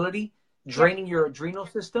stability, draining your adrenal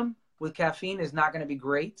system with caffeine is not going to be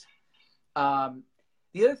great.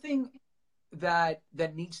 The other thing that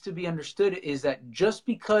needs to be understood is that just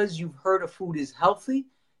because you've heard a food is healthy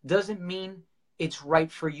doesn't mean it's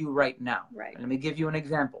right for you right now. Right. Let me give you an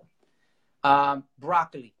example.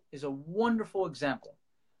 Broccoli is a wonderful example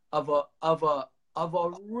of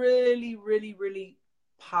a really, really, really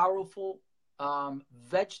powerful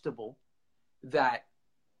vegetable that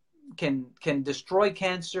can destroy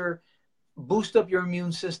cancer, boost up your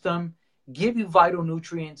immune system, give you vital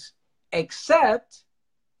nutrients, except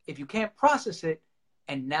if you can't process it,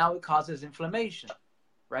 and now it causes inflammation,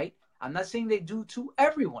 right? I'm not saying they do to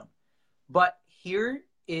everyone, but here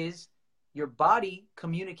is your body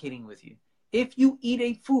communicating with you. If you eat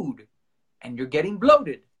a food and you're getting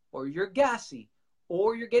bloated, or you're gassy,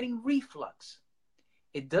 or you're getting reflux,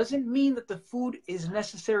 it doesn't mean that the food is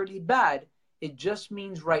necessarily bad. It just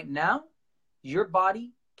means right now, your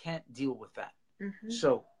body can't deal with that. Mm-hmm.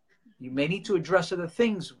 So you may need to address other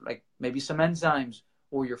things, like maybe some enzymes,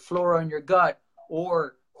 or your flora in your gut,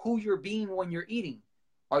 or who you're being when you're eating.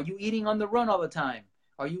 Are you eating on the run all the time?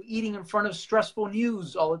 Are you eating in front of stressful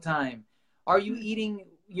news all the time? Are you eating,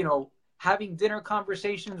 you know, having dinner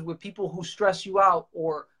conversations with people who stress you out,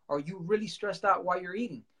 or are you really stressed out while you're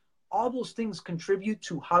eating? All those things contribute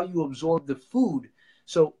to how you absorb the food.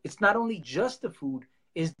 So it's not only just the food,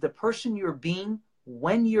 it's the person you're being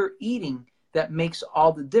when you're eating that makes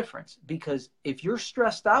all the difference. Because if you're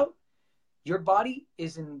stressed out, your body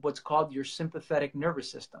is in what's called your sympathetic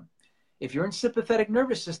nervous system. If you're in sympathetic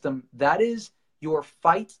nervous system, that is your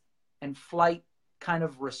fight and flight kind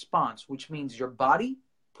of response, which means your body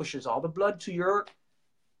pushes all the blood to your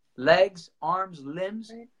legs, arms,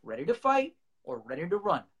 limbs, ready to fight or ready to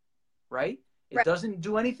run, right? It doesn't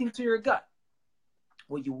do anything to your gut.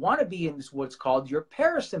 What you want to be in is what's called your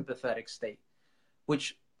parasympathetic state,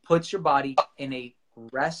 which puts your body in a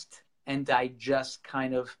rest and digest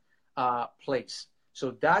kind of place.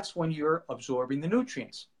 So that's when you're absorbing the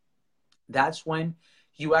nutrients. That's when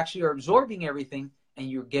you actually are absorbing everything and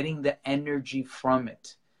you're getting the energy from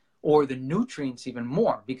it, or the nutrients even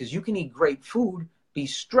more, because you can eat great food, be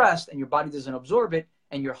stressed, and your body doesn't absorb it,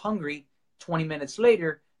 and you're hungry 20 minutes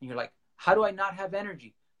later, and you're like, how do I not have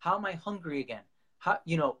energy? How am I hungry again? How,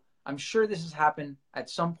 you know, I'm sure this has happened at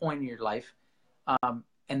some point in your life,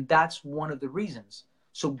 and that's one of the reasons.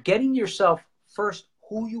 So getting yourself first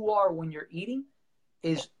who you are when you're eating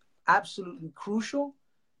is absolutely crucial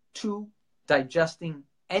to digesting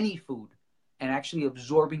any food and actually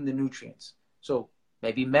absorbing the nutrients. So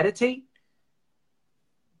maybe meditate,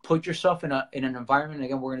 put yourself in an environment.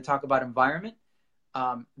 Again, we're going to talk about environment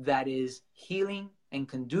that is healing and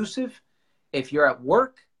conducive. If you're at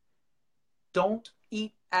work, don't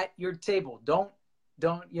eat at your table. Don't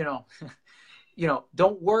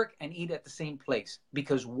don't work and eat at the same place,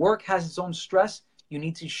 because work has its own stress. You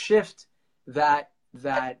need to shift that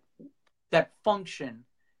function,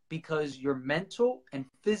 because your mental and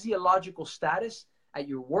physiological status at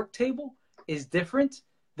your work table is different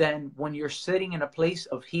than when you're sitting in a place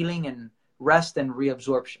of healing and rest and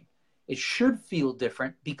reabsorption. It should feel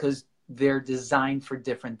different because they're designed for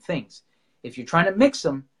different things. If you're trying to mix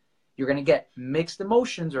them, you're going to get mixed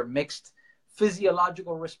emotions or mixed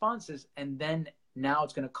physiological responses, and then now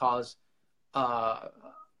it's going to cause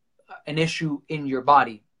an issue in your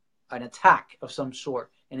body, an attack of some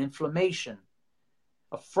sort, an inflammation,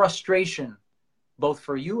 a frustration, both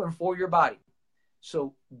for you and for your body.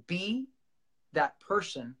 So be that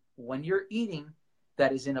person when you're eating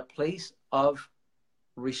that is in a place of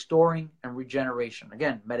restoring and regeneration.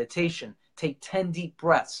 Again, meditation. Take 10 deep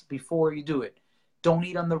breaths before you do it. Don't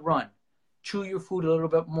eat on the run. Chew your food a little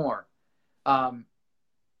bit more.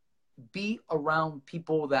 Be around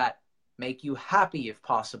people that make you happy if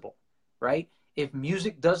possible, right? If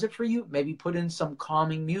music does it for you, maybe put in some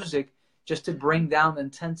calming music just to bring down the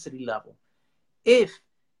intensity level. If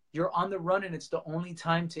you're on the run and it's the only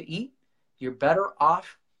time to eat, you're better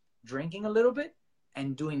off drinking a little bit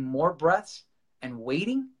and doing more breaths and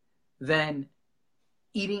waiting than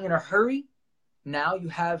eating in a hurry. Now you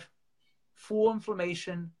have full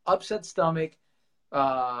inflammation, upset stomach,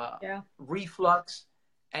 reflux,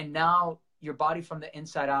 and now your body from the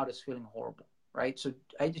inside out is feeling horrible, right? So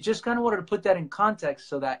I just kind of wanted to put that in context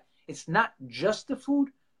so that it's not just the food,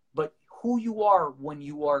 but who you are when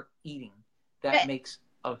you are eating. That makes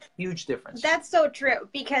a huge difference. That's so true,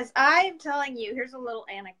 because I'm telling you, here's a little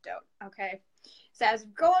anecdote, okay? So I was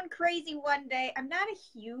going crazy one day. I'm not a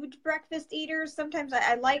huge breakfast eater. Sometimes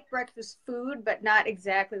I like breakfast food, but not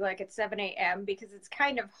exactly like at 7 a.m. because it's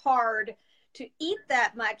kind of hard to eat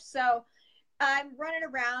that much. So I'm running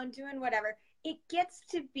around doing whatever. It gets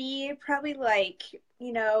to be probably like,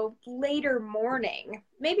 later morning.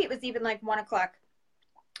 Maybe it was even like 1 o'clock.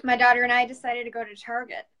 My daughter and I decided to go to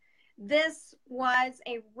Target. This was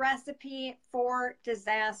a recipe for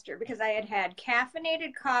disaster because I had had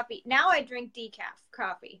caffeinated coffee. Now I drink decaf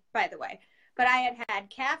coffee, by the way, but I had had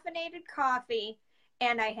caffeinated coffee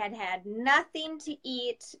and I had had nothing to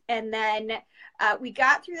eat. And then we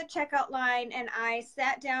got through the checkout line and I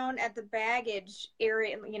sat down at the baggage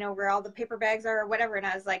area, where all the paper bags are or whatever. And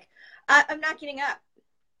I was like, I'm not getting up.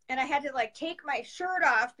 And I had to take my shirt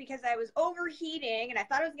off because I was overheating and I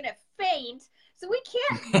thought I was going to faint. So we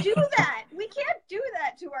can't do that. We can't do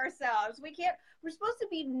that to ourselves. We're supposed to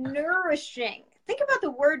be nourishing. Think about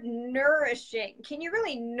the word nourishing. Can you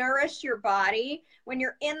really nourish your body when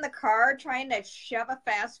you're in the car trying to shove a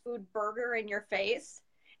fast food burger in your face?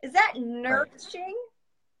 Is that nourishing? Right.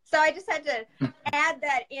 So I just had to add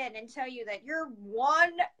that in and tell you that you're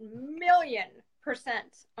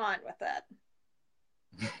 1,000,000% on with that.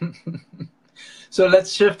 So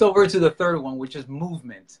let's shift over to the third one, which is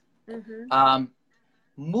movement. Mm-hmm.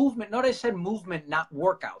 Movement. Notice I said movement, not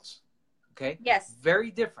workouts. Okay. Yes.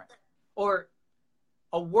 Very different. Or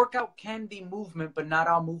a workout can be movement, but not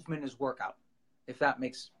all movement is workout, if that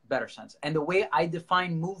makes better sense. And the way I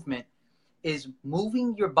define movement is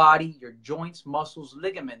moving your body, your joints, muscles,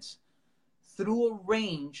 ligaments through a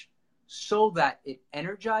range so that it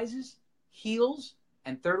energizes, heals,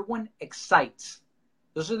 and third one, excites.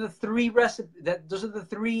 Those are the three those are the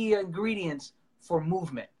three ingredients for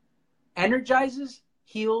movement. Energizes,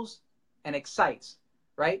 heals, and excites,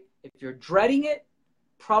 right? If you're dreading it,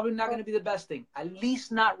 probably not going to be the best thing, at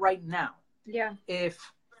least not right now. Yeah.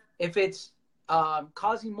 If it's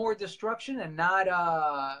causing more destruction and not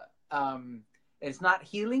it's not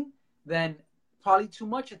healing, then probably too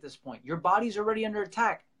much at this point. Your body's already under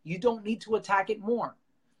attack. You don't need to attack it more.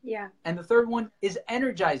 Yeah. And the third one is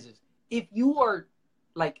energizes. If you are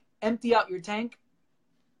empty out your tank,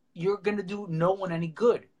 you're going to do no one any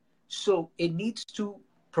good. So it needs to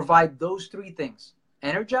provide those three things: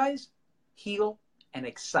 energize, heal, and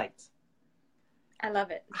excite. I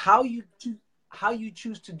love it. How you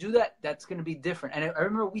choose to do that, that's going to be different. And I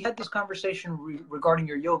remember we had this conversation regarding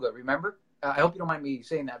your yoga, remember? I hope you don't mind me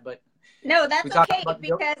saying that, but no, that's okay,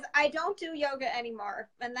 because I don't do yoga anymore.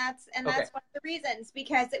 And that's one of the reasons,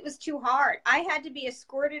 because it was too hard. I had to be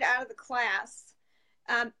escorted out of the class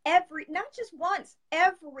not just once,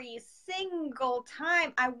 every single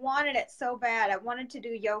time. I wanted it so bad. I wanted to do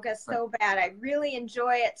yoga so bad. I really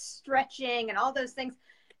enjoy it, stretching and all those things.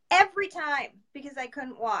 Every time, because I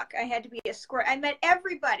couldn't walk, I had to be escorted. I met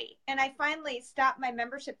everybody, and I finally stopped my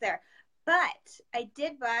membership there. But I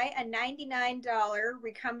did buy a $99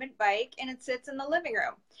 recumbent bike, and it sits in the living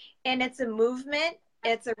room. And it's a movement,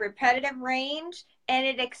 it's a repetitive range, and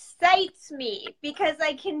it excites me because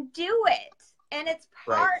I can do it. And it's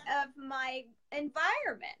part of my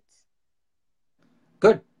environment.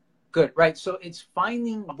 Good, right? So it's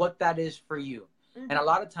finding what that is for you. Mm-hmm. And a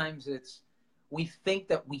lot of times we think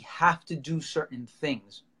that we have to do certain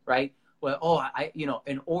things, right? Well,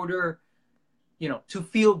 in order, to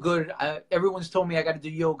feel good, everyone's told me I got to do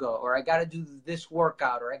yoga, or I got to do this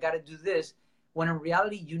workout, or I got to do this. When in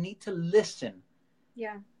reality, you need to listen.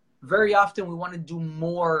 Yeah. Very often we want to do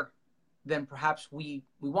more than perhaps we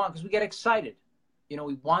want, because we get excited.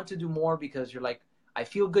 We want to do more because you're like, I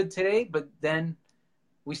feel good today, but then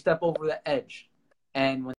we step over the edge.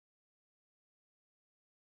 And when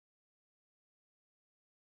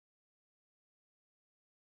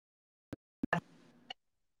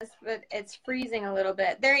but it's freezing a little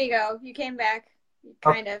bit. There you go. You came back.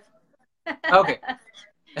 Kind of. Okay.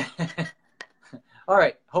 All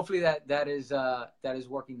right. Hopefully that is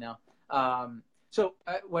working now. So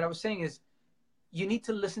what I was saying is, you need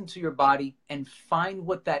to listen to your body and find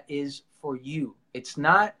what that is for you. It's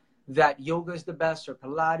not that yoga is the best, or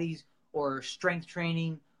Pilates, or strength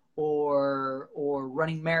training, or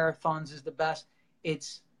running marathons is the best.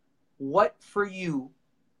 It's what for you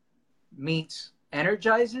meets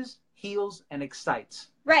energizes, heals, and excites.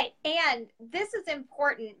 Right. And this is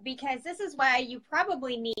important because this is why you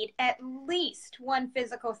probably need at least one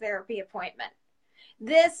physical therapy appointment.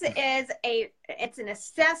 This is it's an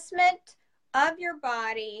assessment of your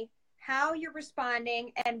body, how you're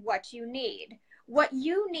responding, and what you need. What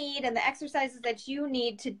you need and the exercises that you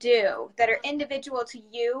need to do that are individual to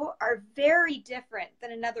you are very different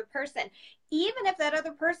than another person, even if that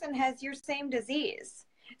other person has your same disease.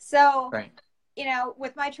 So, Right. you know,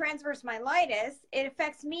 with my transverse myelitis, it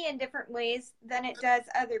affects me in different ways than it does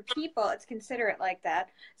other people. It's considerate like that.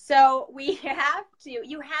 So you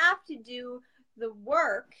have to do the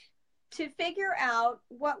work to figure out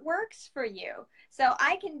what works for you. So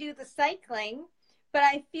I can do the cycling, but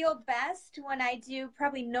I feel best when I do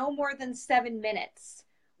probably no more than 7 minutes.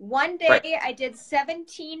 One day Right. I did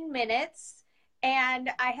 17 minutes and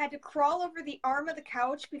I had to crawl over the arm of the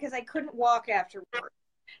couch because I couldn't walk afterwards.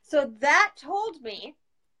 So that told me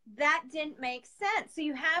that didn't make sense. So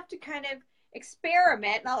you have to kind of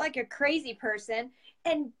experiment, not like a crazy person,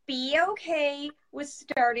 and be okay with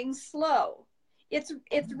starting slow. It's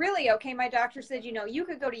really okay. My doctor said, you know, you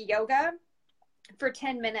could go to yoga for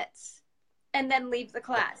 10 minutes and then leave the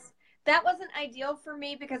class. That wasn't ideal for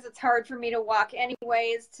me because it's hard for me to walk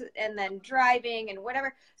anyways, and then driving and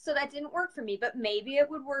whatever. So that didn't work for me, but maybe it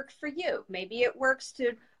would work for you. Maybe it works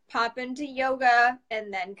to pop into yoga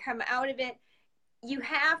and then come out of it. You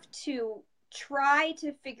have to try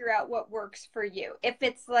to figure out what works for you. If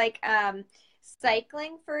it's like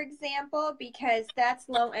cycling, for example, because that's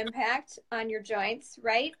low impact on your joints,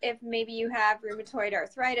 right? If maybe you have rheumatoid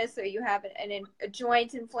arthritis or you have a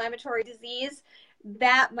joint inflammatory disease,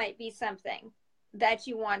 that might be something that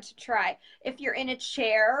you want to try. If you're in a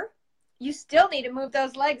chair, you still need to move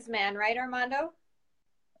those legs, man, right, Armando?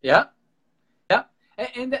 Yeah. Yeah.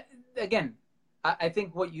 And again, I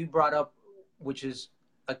think what you brought up, which is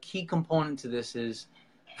a key component to this, is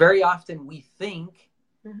very often we think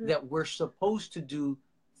that we're supposed to do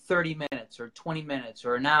 30 minutes or 20 minutes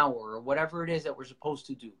or an hour or whatever it is that we're supposed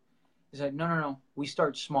to do. It's like, no. We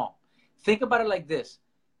start small. Think about it like this.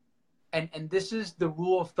 And this is the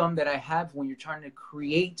rule of thumb that I have when you're trying to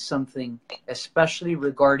create something, especially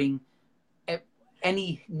regarding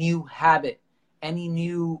any new habit, any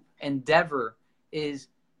new endeavor, is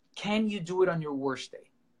can you do it on your worst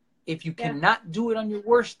day? If you cannot do it on your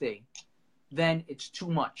worst day, then it's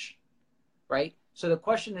too much, right? So the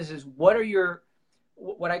question is what are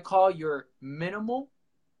what I call your minimal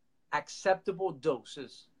acceptable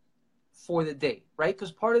doses for the day, right?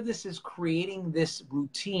 Because part of this is creating this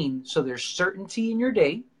routine so there's certainty in your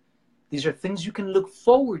day. These are things you can look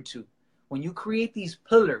forward to. When you create these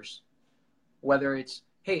pillars, whether it's,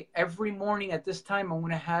 hey, every morning at this time, I'm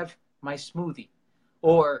going to have my smoothie,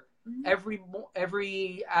 or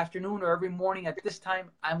every afternoon or every morning at this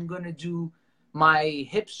time, I'm going to do my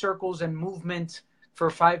hip circles and movement for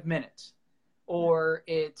 5 minutes, or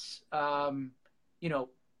it's,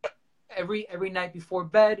 every night before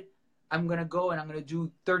bed, I'm going to go and I'm going to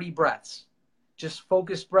do 30 breaths, just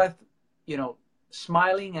focused breath,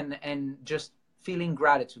 smiling and just feeling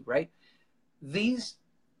gratitude, right? These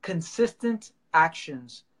consistent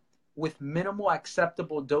actions with minimal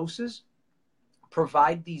acceptable doses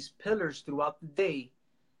provide these pillars throughout the day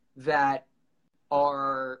that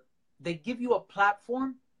they give you a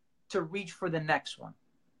platform to reach for the next one.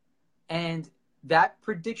 And that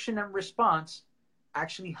prediction and response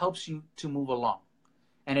actually helps you to move along.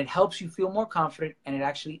 And it helps you feel more confident, and it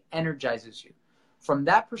actually energizes you. From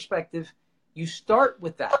that perspective, you start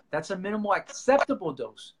with that. That's a minimal acceptable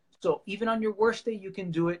dose. So even on your worst day, you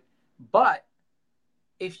can do it. But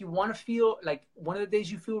if you want to feel like one of the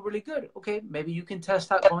days you feel really good, okay, maybe you can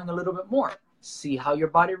test out going a little bit more, see how your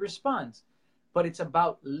body responds. But it's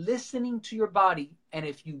about listening to your body. And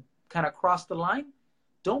if you kind of cross the line,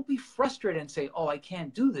 don't be frustrated and say, oh, I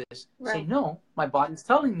can't do this. Right. Say, no, my body's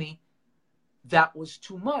telling me that was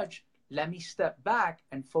too much. Let me step back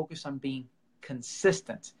and focus on being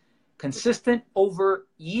consistent. Consistent over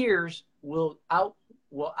years will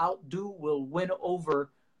win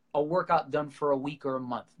over a workout done for a week or a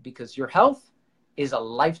month, because your health is a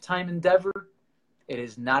lifetime endeavor. It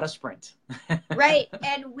is not a sprint. Right.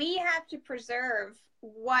 And we have to preserve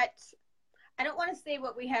I don't want to say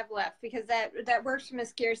what we have left, because that works from a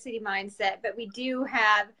scarcity mindset, but we do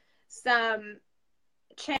have some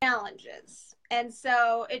challenges. And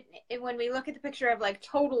so when we look at the picture of like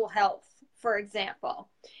total health, for example,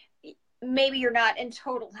 maybe you're not in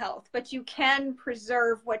total health, but you can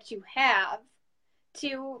preserve what you have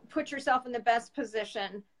to put yourself in the best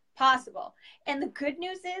position possible. And the good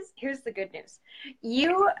news is, here's the good news.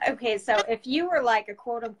 Okay, so if you were like a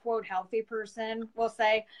quote unquote healthy person, we'll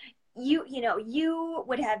say, you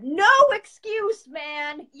would have no excuse,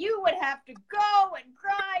 man. You would have to go and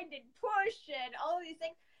grind and push and all of these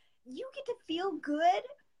things. You get to feel good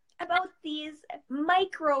about these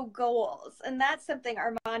micro goals. And that's something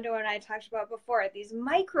Armando and I talked about before, these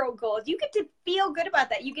micro goals. You get to feel good about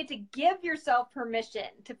that. You get to give yourself permission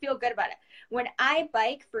to feel good about it. When I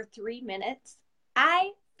bike for 3 minutes,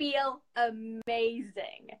 I feel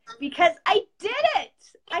amazing because I did it.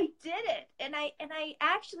 I did it. And I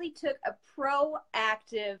actually took a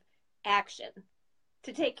proactive action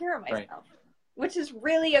to take care of myself, right, which is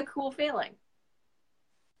really a cool feeling.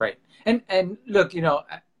 Right. And look,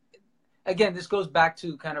 again, this goes back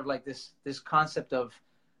to kind of like this concept of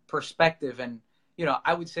perspective. And,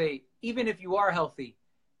 I would say, even if you are healthy,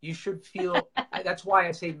 you should feel, that's why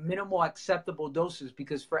I say minimal acceptable doses,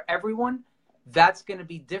 because for everyone, that's going to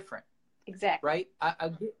be different. Exactly. Right.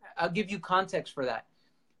 I'll give you context for that.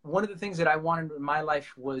 One of the things that I wanted in my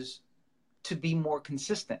life was to be more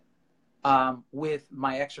consistent with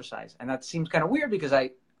my exercise. And that seems kind of weird because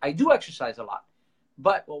I do exercise a lot.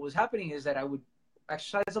 But what was happening is that I would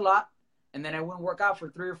exercise a lot, and then I wouldn't work out for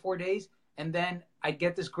 3 or 4 days. And then I'd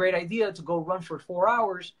get this great idea to go run for 4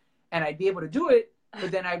 hours, and I'd be able to do it,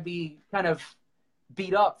 but then I'd be kind of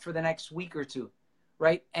beat up for the next week or two,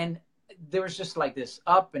 right? And there was just like this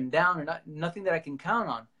up and down and nothing that I can count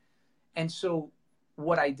on. And so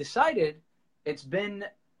what I decided, it's been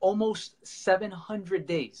almost 700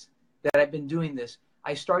 days that I've been doing this.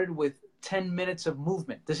 I started with 10 minutes of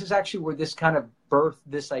movement. This is actually where this kind of birthed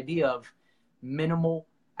this idea of minimal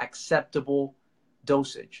acceptable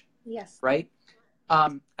dosage. Yes. Right?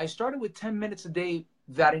 I started with 10 minutes a day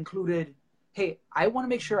that included, hey, I want to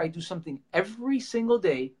make sure I do something every single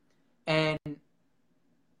day, and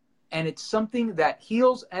it's something that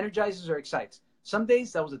heals, energizes, or excites. Some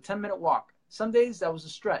days that was a 10-minute walk. Some days that was a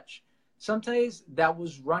stretch. Some days that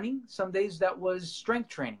was running. Some days that was strength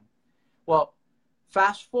training. Well,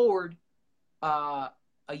 fast forward a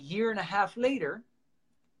year and a half later,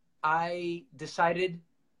 I decided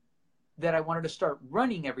that I wanted to start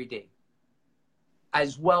running every day,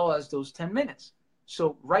 as well as those 10 minutes.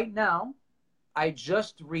 So right now, I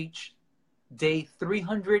just reached day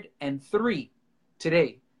 303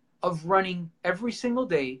 today of running every single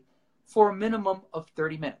day for a minimum of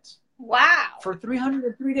 30 minutes. Wow. For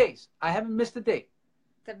 303 days. I haven't missed a day.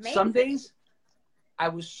 That's amazing. Some days I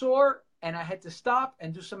was sore and I had to stop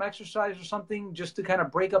and do some exercise or something just to kind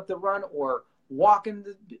of break up the run or walk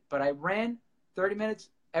but I ran 30 minutes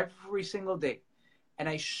every single day. And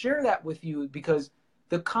I share that with you because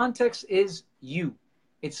the context is you.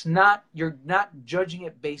 It's not, you're not judging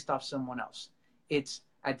it based off someone else. It's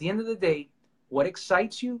at the end of the day, what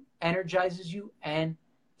excites you, energizes you, and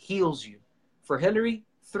heals you. For Hillary,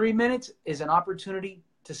 3 minutes is an opportunity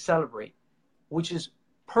to celebrate, which is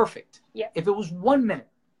perfect. Yeah. If it was 1 minute,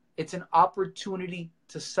 it's an opportunity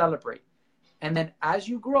to celebrate. And then as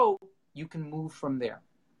you grow, you can move from there.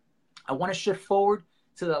 I want to shift forward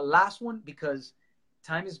to the last one because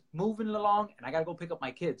time is moving along and I got to go pick up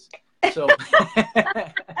my kids. So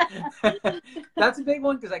that's a big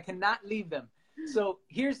one because I cannot leave them. So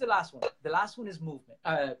here's the last one. The last one is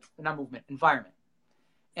environment.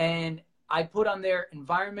 And I put on there,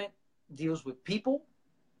 environment deals with people,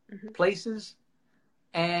 places,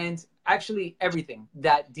 and actually everything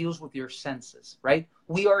that deals with your senses, right?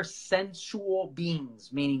 We are sensual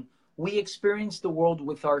beings, meaning we experience the world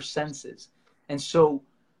with our senses. And so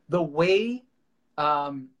the way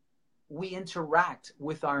we interact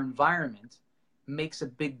with our environment makes a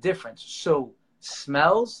big difference. So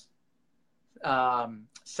smells,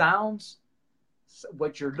 sounds,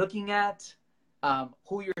 what you're looking at,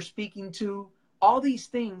 who you're speaking to, all these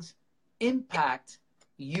things impact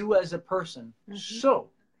you as a person. So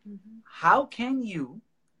how can you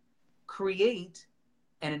create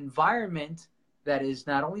an environment that is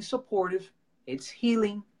not only supportive, it's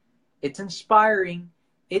healing, it's inspiring,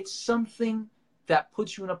 it's something that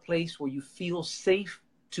puts you in a place where you feel safe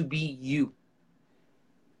to be you?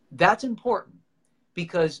 That's important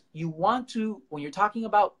because you want to, when you're talking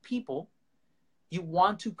about people, you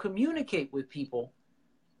want to communicate with people,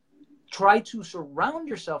 try to surround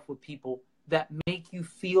yourself with people that make you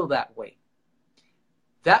feel that way.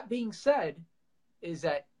 That being said, is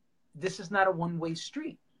that this is not a one-way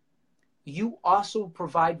street. You also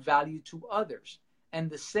provide value to others. And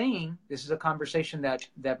the saying, this is a conversation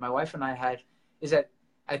that my wife and I had, is that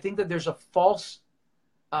I think that there's a false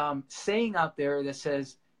saying out there that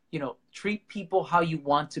says, treat people how you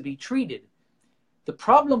want to be treated. The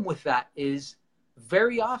problem with that is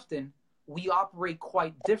very often we operate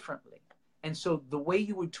quite differently. And so the way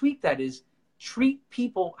you would tweak that is treat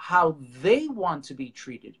people how they want to be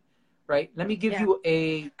treated, right? Let me give you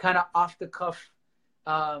a kind of off the cuff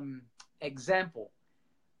example.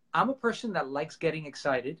 I'm a person that likes getting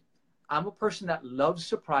excited. I'm a person that loves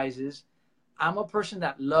surprises. I'm a person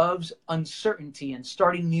that loves uncertainty and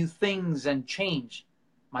starting new things and change.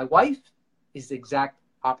 My wife is the exact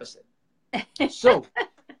opposite. So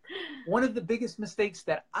one of the biggest mistakes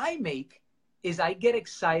that I make is I get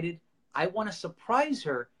excited. I want to surprise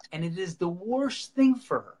her, and it is the worst thing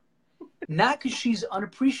for her. Not because she's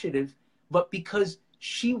unappreciative, but because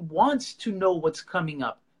she wants to know what's coming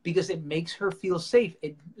up, because it makes her feel safe.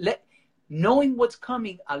 Knowing what's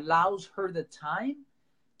coming allows her the time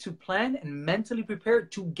to plan and mentally prepare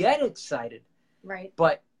to get excited. Right.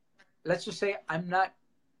 But let's just say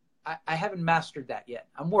I haven't mastered that yet.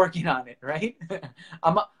 I'm working on it, right?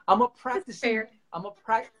 I'm a practicing.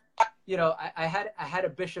 You know, I had a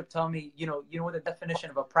bishop tell me, you know what the definition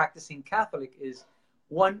of a practicing Catholic is?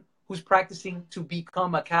 One who's practicing to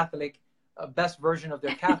become a Catholic, a best version of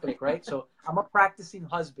their Catholic, right? So I'm a practicing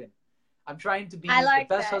husband. I'm trying to be the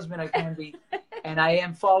best husband I can be, and I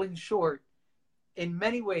am falling short in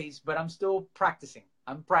many ways, but I'm still practicing.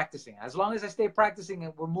 I'm practicing. As long as I stay practicing,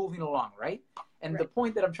 and we're moving along, right? And the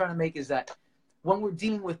point that I'm trying to make is that when we're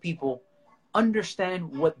dealing with people,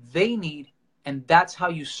 understand what they need, and that's how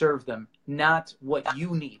you serve them, not what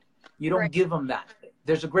you need. You don't give them that.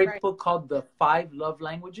 There's a great book called The 5 Love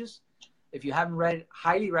Languages. If you haven't read it,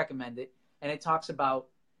 highly recommend it. And it talks about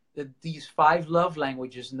these 5 love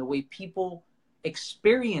languages and the way people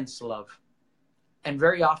experience love. And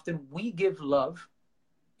very often we give love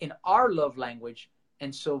in our love language.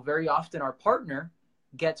 And so very often our partner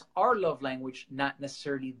gets our love language, not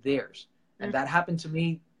necessarily theirs. And that happened to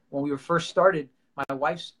me when we were first started. My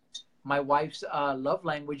wife's love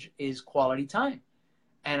language is quality time.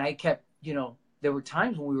 And I kept, there were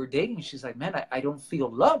times when we were dating, she's like, man, I don't feel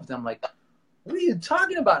loved. I'm like, what are you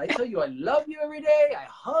talking about? I tell you, I love you every day. I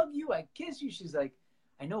hug you. I kiss you. She's like,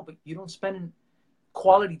 I know, but you don't spend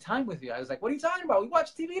quality time with me. I was like, what are you talking about? We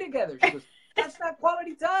watch TV together. She goes, that's not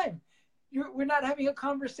quality time. We're not having a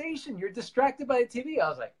conversation. You're distracted by the TV. I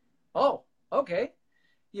was like, oh, okay.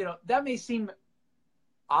 That may seem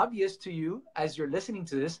obvious to you as you're listening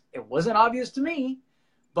to this. It wasn't obvious to me,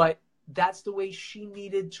 but that's the way she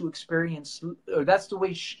needed to experience, or that's the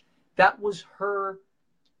way that was her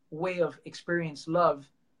way of experience love,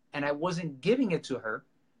 and I wasn't giving it to her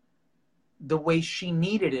the way she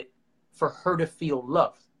needed it for her to feel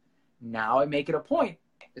loved. Now I make it a point.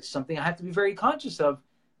 It's something I have to be very conscious of,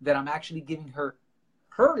 that I'm actually giving her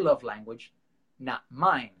her love language, not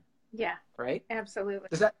mine. Yeah. Right? Absolutely.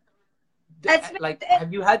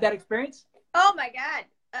 Have you had that experience? Oh my God.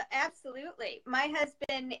 Absolutely. My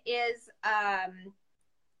husband is,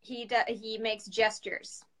 he makes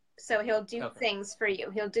gestures. So he'll do things for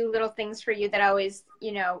you. He'll do little things for you that always,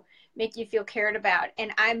 make you feel cared about.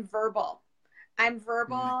 And I'm verbal. And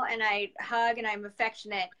I hug and I'm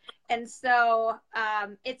affectionate. And so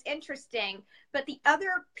it's interesting. But the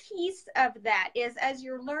other piece of that is, as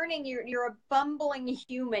you're learning, you're a bumbling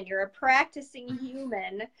human. You're a practicing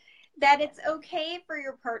human. That it's okay for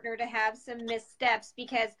your partner to have some missteps,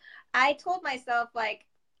 because I told myself, like,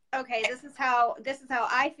 okay, this is how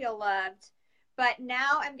I feel loved. But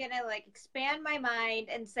now I'm going to expand my mind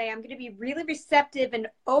and say I'm going to be really receptive and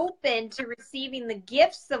open to receiving the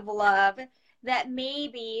gifts of love that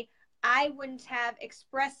maybe I wouldn't have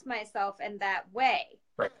expressed myself in that way.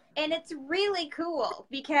 Right. And it's really cool,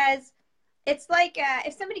 because it's like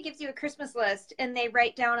if somebody gives you a Christmas list and they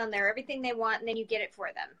write down on there everything they want and then you get it for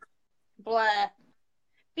them. Blah.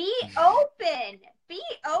 Be open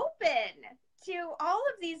to all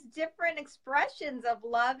of these different expressions of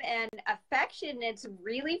love and affection. It's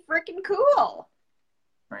really freaking cool.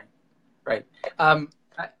 Right.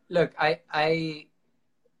 Look, I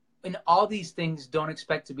in all these things, don't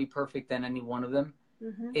expect to be perfect in any one of them.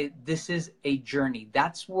 Mm-hmm. This is a journey.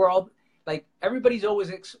 That's where everybody's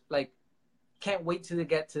always can't wait to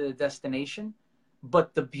get to the destination,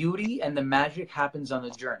 but the beauty and the magic happens on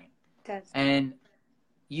the journey. And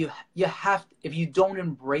you have, if you don't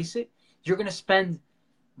embrace it, you're going to spend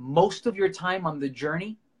most of your time on the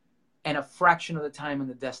journey and a fraction of the time on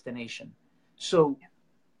the destination. So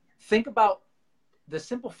think about the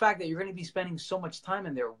simple fact that you're going to be spending so much time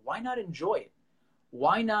in there. Why not enjoy it?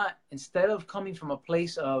 Why not, instead of coming from a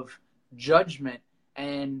place of judgment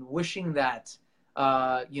and wishing that,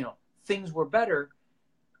 things were better,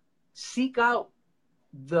 seek out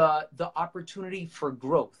the opportunity for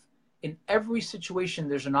growth. In every situation,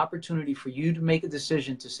 there's an opportunity for you to make a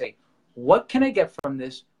decision to say, what can I get from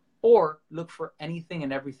this, or look for anything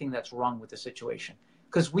and everything that's wrong with the situation.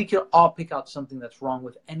 Because we can all pick out something that's wrong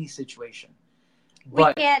with any situation.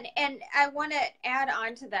 But, we can, and I want to add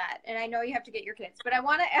on to that, and I know you have to get your kids, but I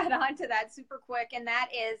want to add on to that super quick, and that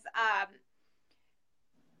is,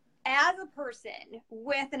 as a person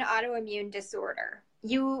with an autoimmune disorder,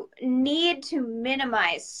 you need to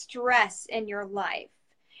minimize stress in your life.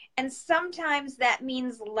 And sometimes that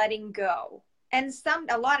means letting go. And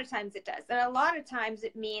a lot of times it does. And a lot of times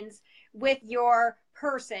it means with your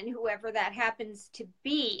person, whoever that happens to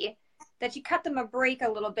be, that you cut them a break a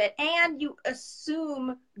little bit and you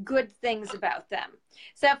assume good things about them.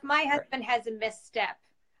 So if my husband has a misstep,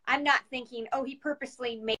 I'm not thinking, oh, he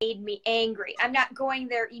purposely made me angry. I'm not going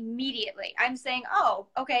there immediately. I'm saying, oh,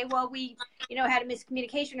 okay, well, we, had a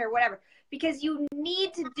miscommunication or whatever. Because you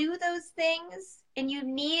need to do those things and you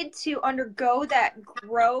need to undergo that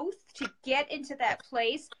growth to get into that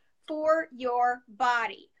place for your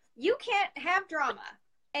body. You can't have drama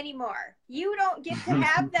anymore. You don't get to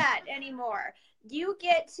have that anymore. You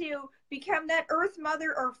get to become that earth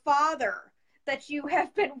mother or father that you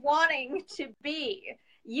have been wanting to be.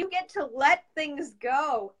 You get to let things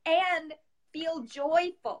go and feel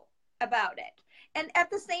joyful about it. And at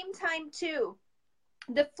the same time, too,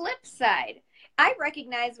 the flip side, I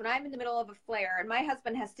recognize when I'm in the middle of a flare and my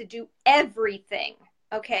husband has to do everything,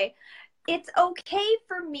 okay? It's okay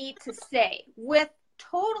for me to say with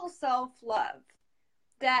total self-love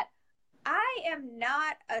that I am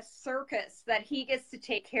not a circus that he gets to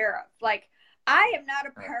take care of. Like, I am not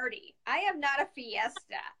a party. I am not a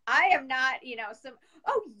fiesta. I am not, some,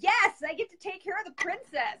 oh, yes, I get to take care of the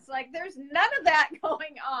princess. Like, there's none of that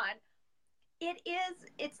going on.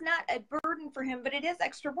 It's not a burden for him, but it is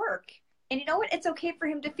extra work. And you know what? It's okay for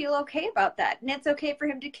him to feel okay about that. And it's okay for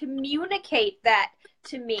him to communicate that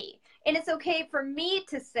to me. And it's okay for me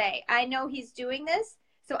to say, I know he's doing this,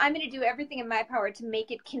 so I'm going to do everything in my power to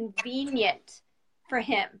make it convenient for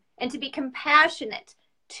him and to be compassionate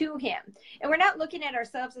to him. And we're not looking at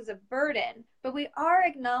ourselves as a burden, but we are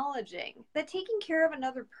acknowledging that taking care of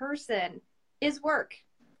another person is work.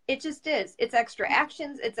 It just is. It's extra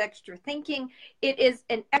actions. It's extra thinking. It is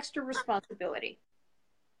an extra responsibility.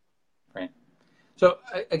 Right. So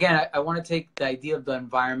again, I want to take the idea of the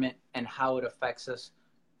environment and how it affects us.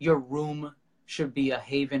 Your room should be a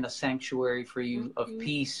haven, a sanctuary for you of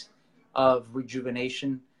peace, of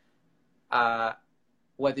rejuvenation.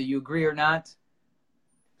 Whether you agree or not,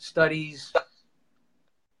 studies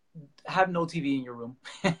have no TV in your room.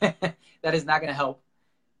 That is not going to help.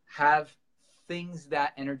 Have things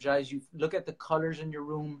that energize you. Look at the colors in your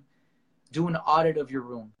room. Do an audit of your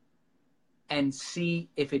room and see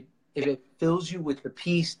if it fills you with the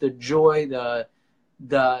peace, the joy, the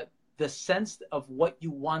sense of what you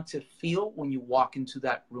want to feel when you walk into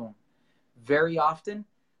that room. Very often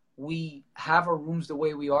we have our rooms the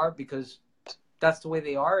way we are because that's the way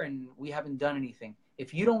they are and we haven't done anything.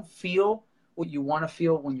 If you don't feel what you want to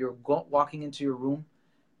feel when you're walking into your room,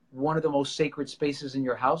 one of the most sacred spaces in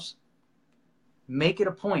your house, make it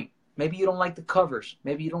a point. Maybe you don't like the covers.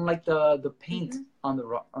 Maybe you don't like the paint on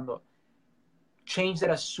the. Change that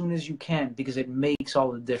as soon as you can because it makes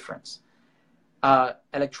all the difference.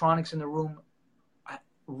 Electronics in the room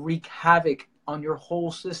wreak havoc on your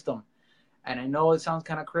whole system. And I know it sounds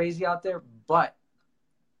kind of crazy out there, but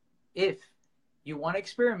if you want to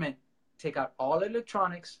experiment, take out all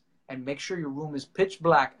electronics and make sure your room is pitch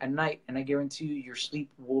black at night, and I guarantee you your sleep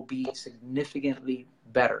will be significantly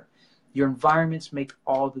better. Your environments make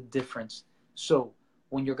all the difference. So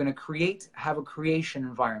when you're going to create, have a creation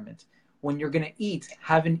environment. When you're going to eat,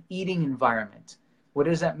 have an eating environment. What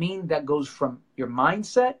does that mean? That goes from your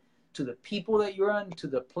mindset to the people that you're on, to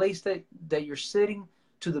the place that you're sitting,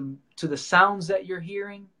 to the sounds that you're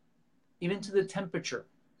hearing, even to the temperature,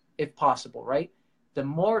 if possible, right? The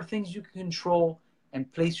more things you can control and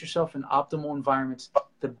place yourself in optimal environments,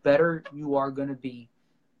 the better you are going to be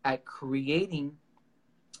at creating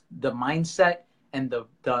the mindset and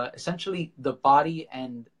the essentially the body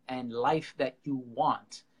and life that you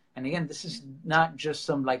want. And again, this is not just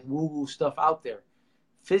some like woo-woo stuff out there.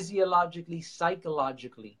 Physiologically,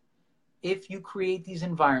 psychologically, if you create these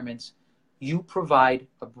environments, you provide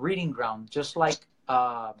a breeding ground, just like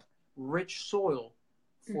rich soil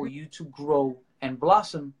for you to grow and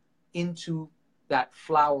blossom into that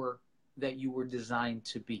flower that you were designed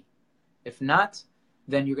to be. If not,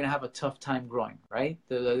 then you're going to have a tough time growing, right?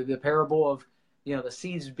 The parable of, the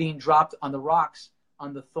seeds being dropped on the rocks,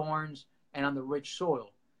 on the thorns, and on the rich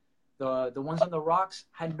soil. The ones on the rocks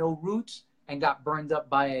had no roots and got burned up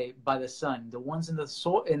by the sun. The ones in the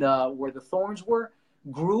soil, where the thorns were,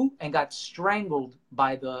 grew and got strangled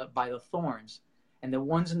by the thorns, and the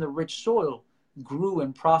ones in the rich soil grew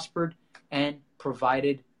and prospered and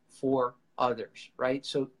provided for others, right?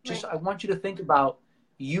 So just I want you to think about,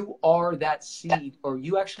 you are that seed, or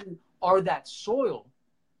you actually are that soil.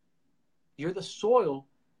 You're the soil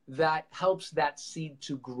that helps that seed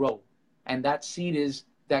to grow. And that seed is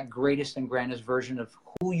that greatest and grandest version of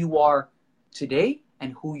who you are today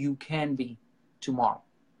and who you can be tomorrow.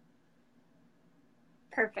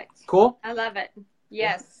 Perfect. Cool. I love it.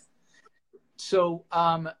 Yes. So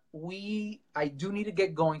I do need to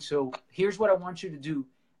get going. So here's what I want you to do.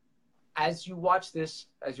 As you're watching this,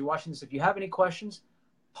 if you have any questions,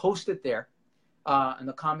 post it there in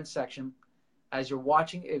the comment section. As you're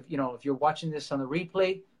watching, if you're watching this on the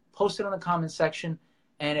replay, post it on the comment section.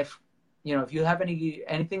 And if you have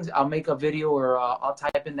anything, I'll make a video, or I'll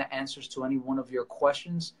type in the answers to any one of your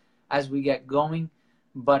questions as we get going.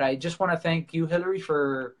 But I just want to thank you, Hillary,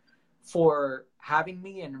 for having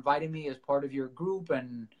me and inviting me as part of your group,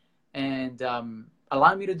 and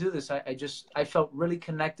allowing me to do this. I felt really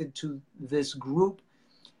connected to this group,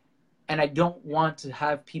 and I don't want to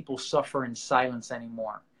have people suffer in silence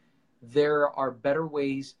anymore. There are better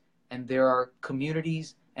ways, and there are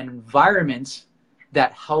communities and environments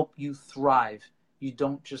that help you thrive. You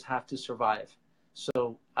don't just have to survive.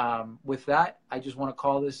 So with that, I just want to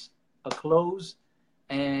call this a close,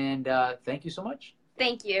 and thank you so much.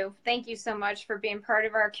 Thank you. Thank you so much for being part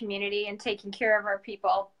of our community and taking care of our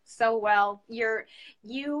people so well.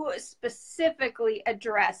 You specifically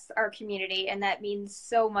address our community, and that means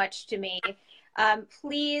so much to me.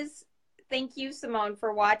 Please, thank you, Simone,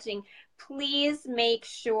 for watching. Please make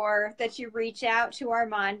sure that you reach out to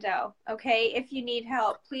Armando, okay? If you need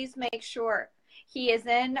help, please make sure. He is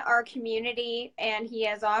in our community, and he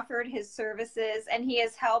has offered his services, and he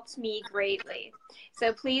has helped me greatly.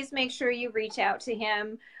 So please make sure you reach out to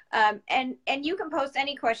him. And you can post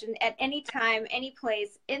any question at any time, any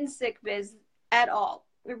place in SickBiz at all.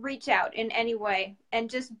 Reach out in any way, and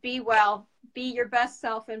just be well. Be your best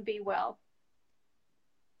self and be well.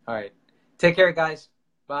 All right. Take care, guys.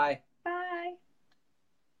 Bye.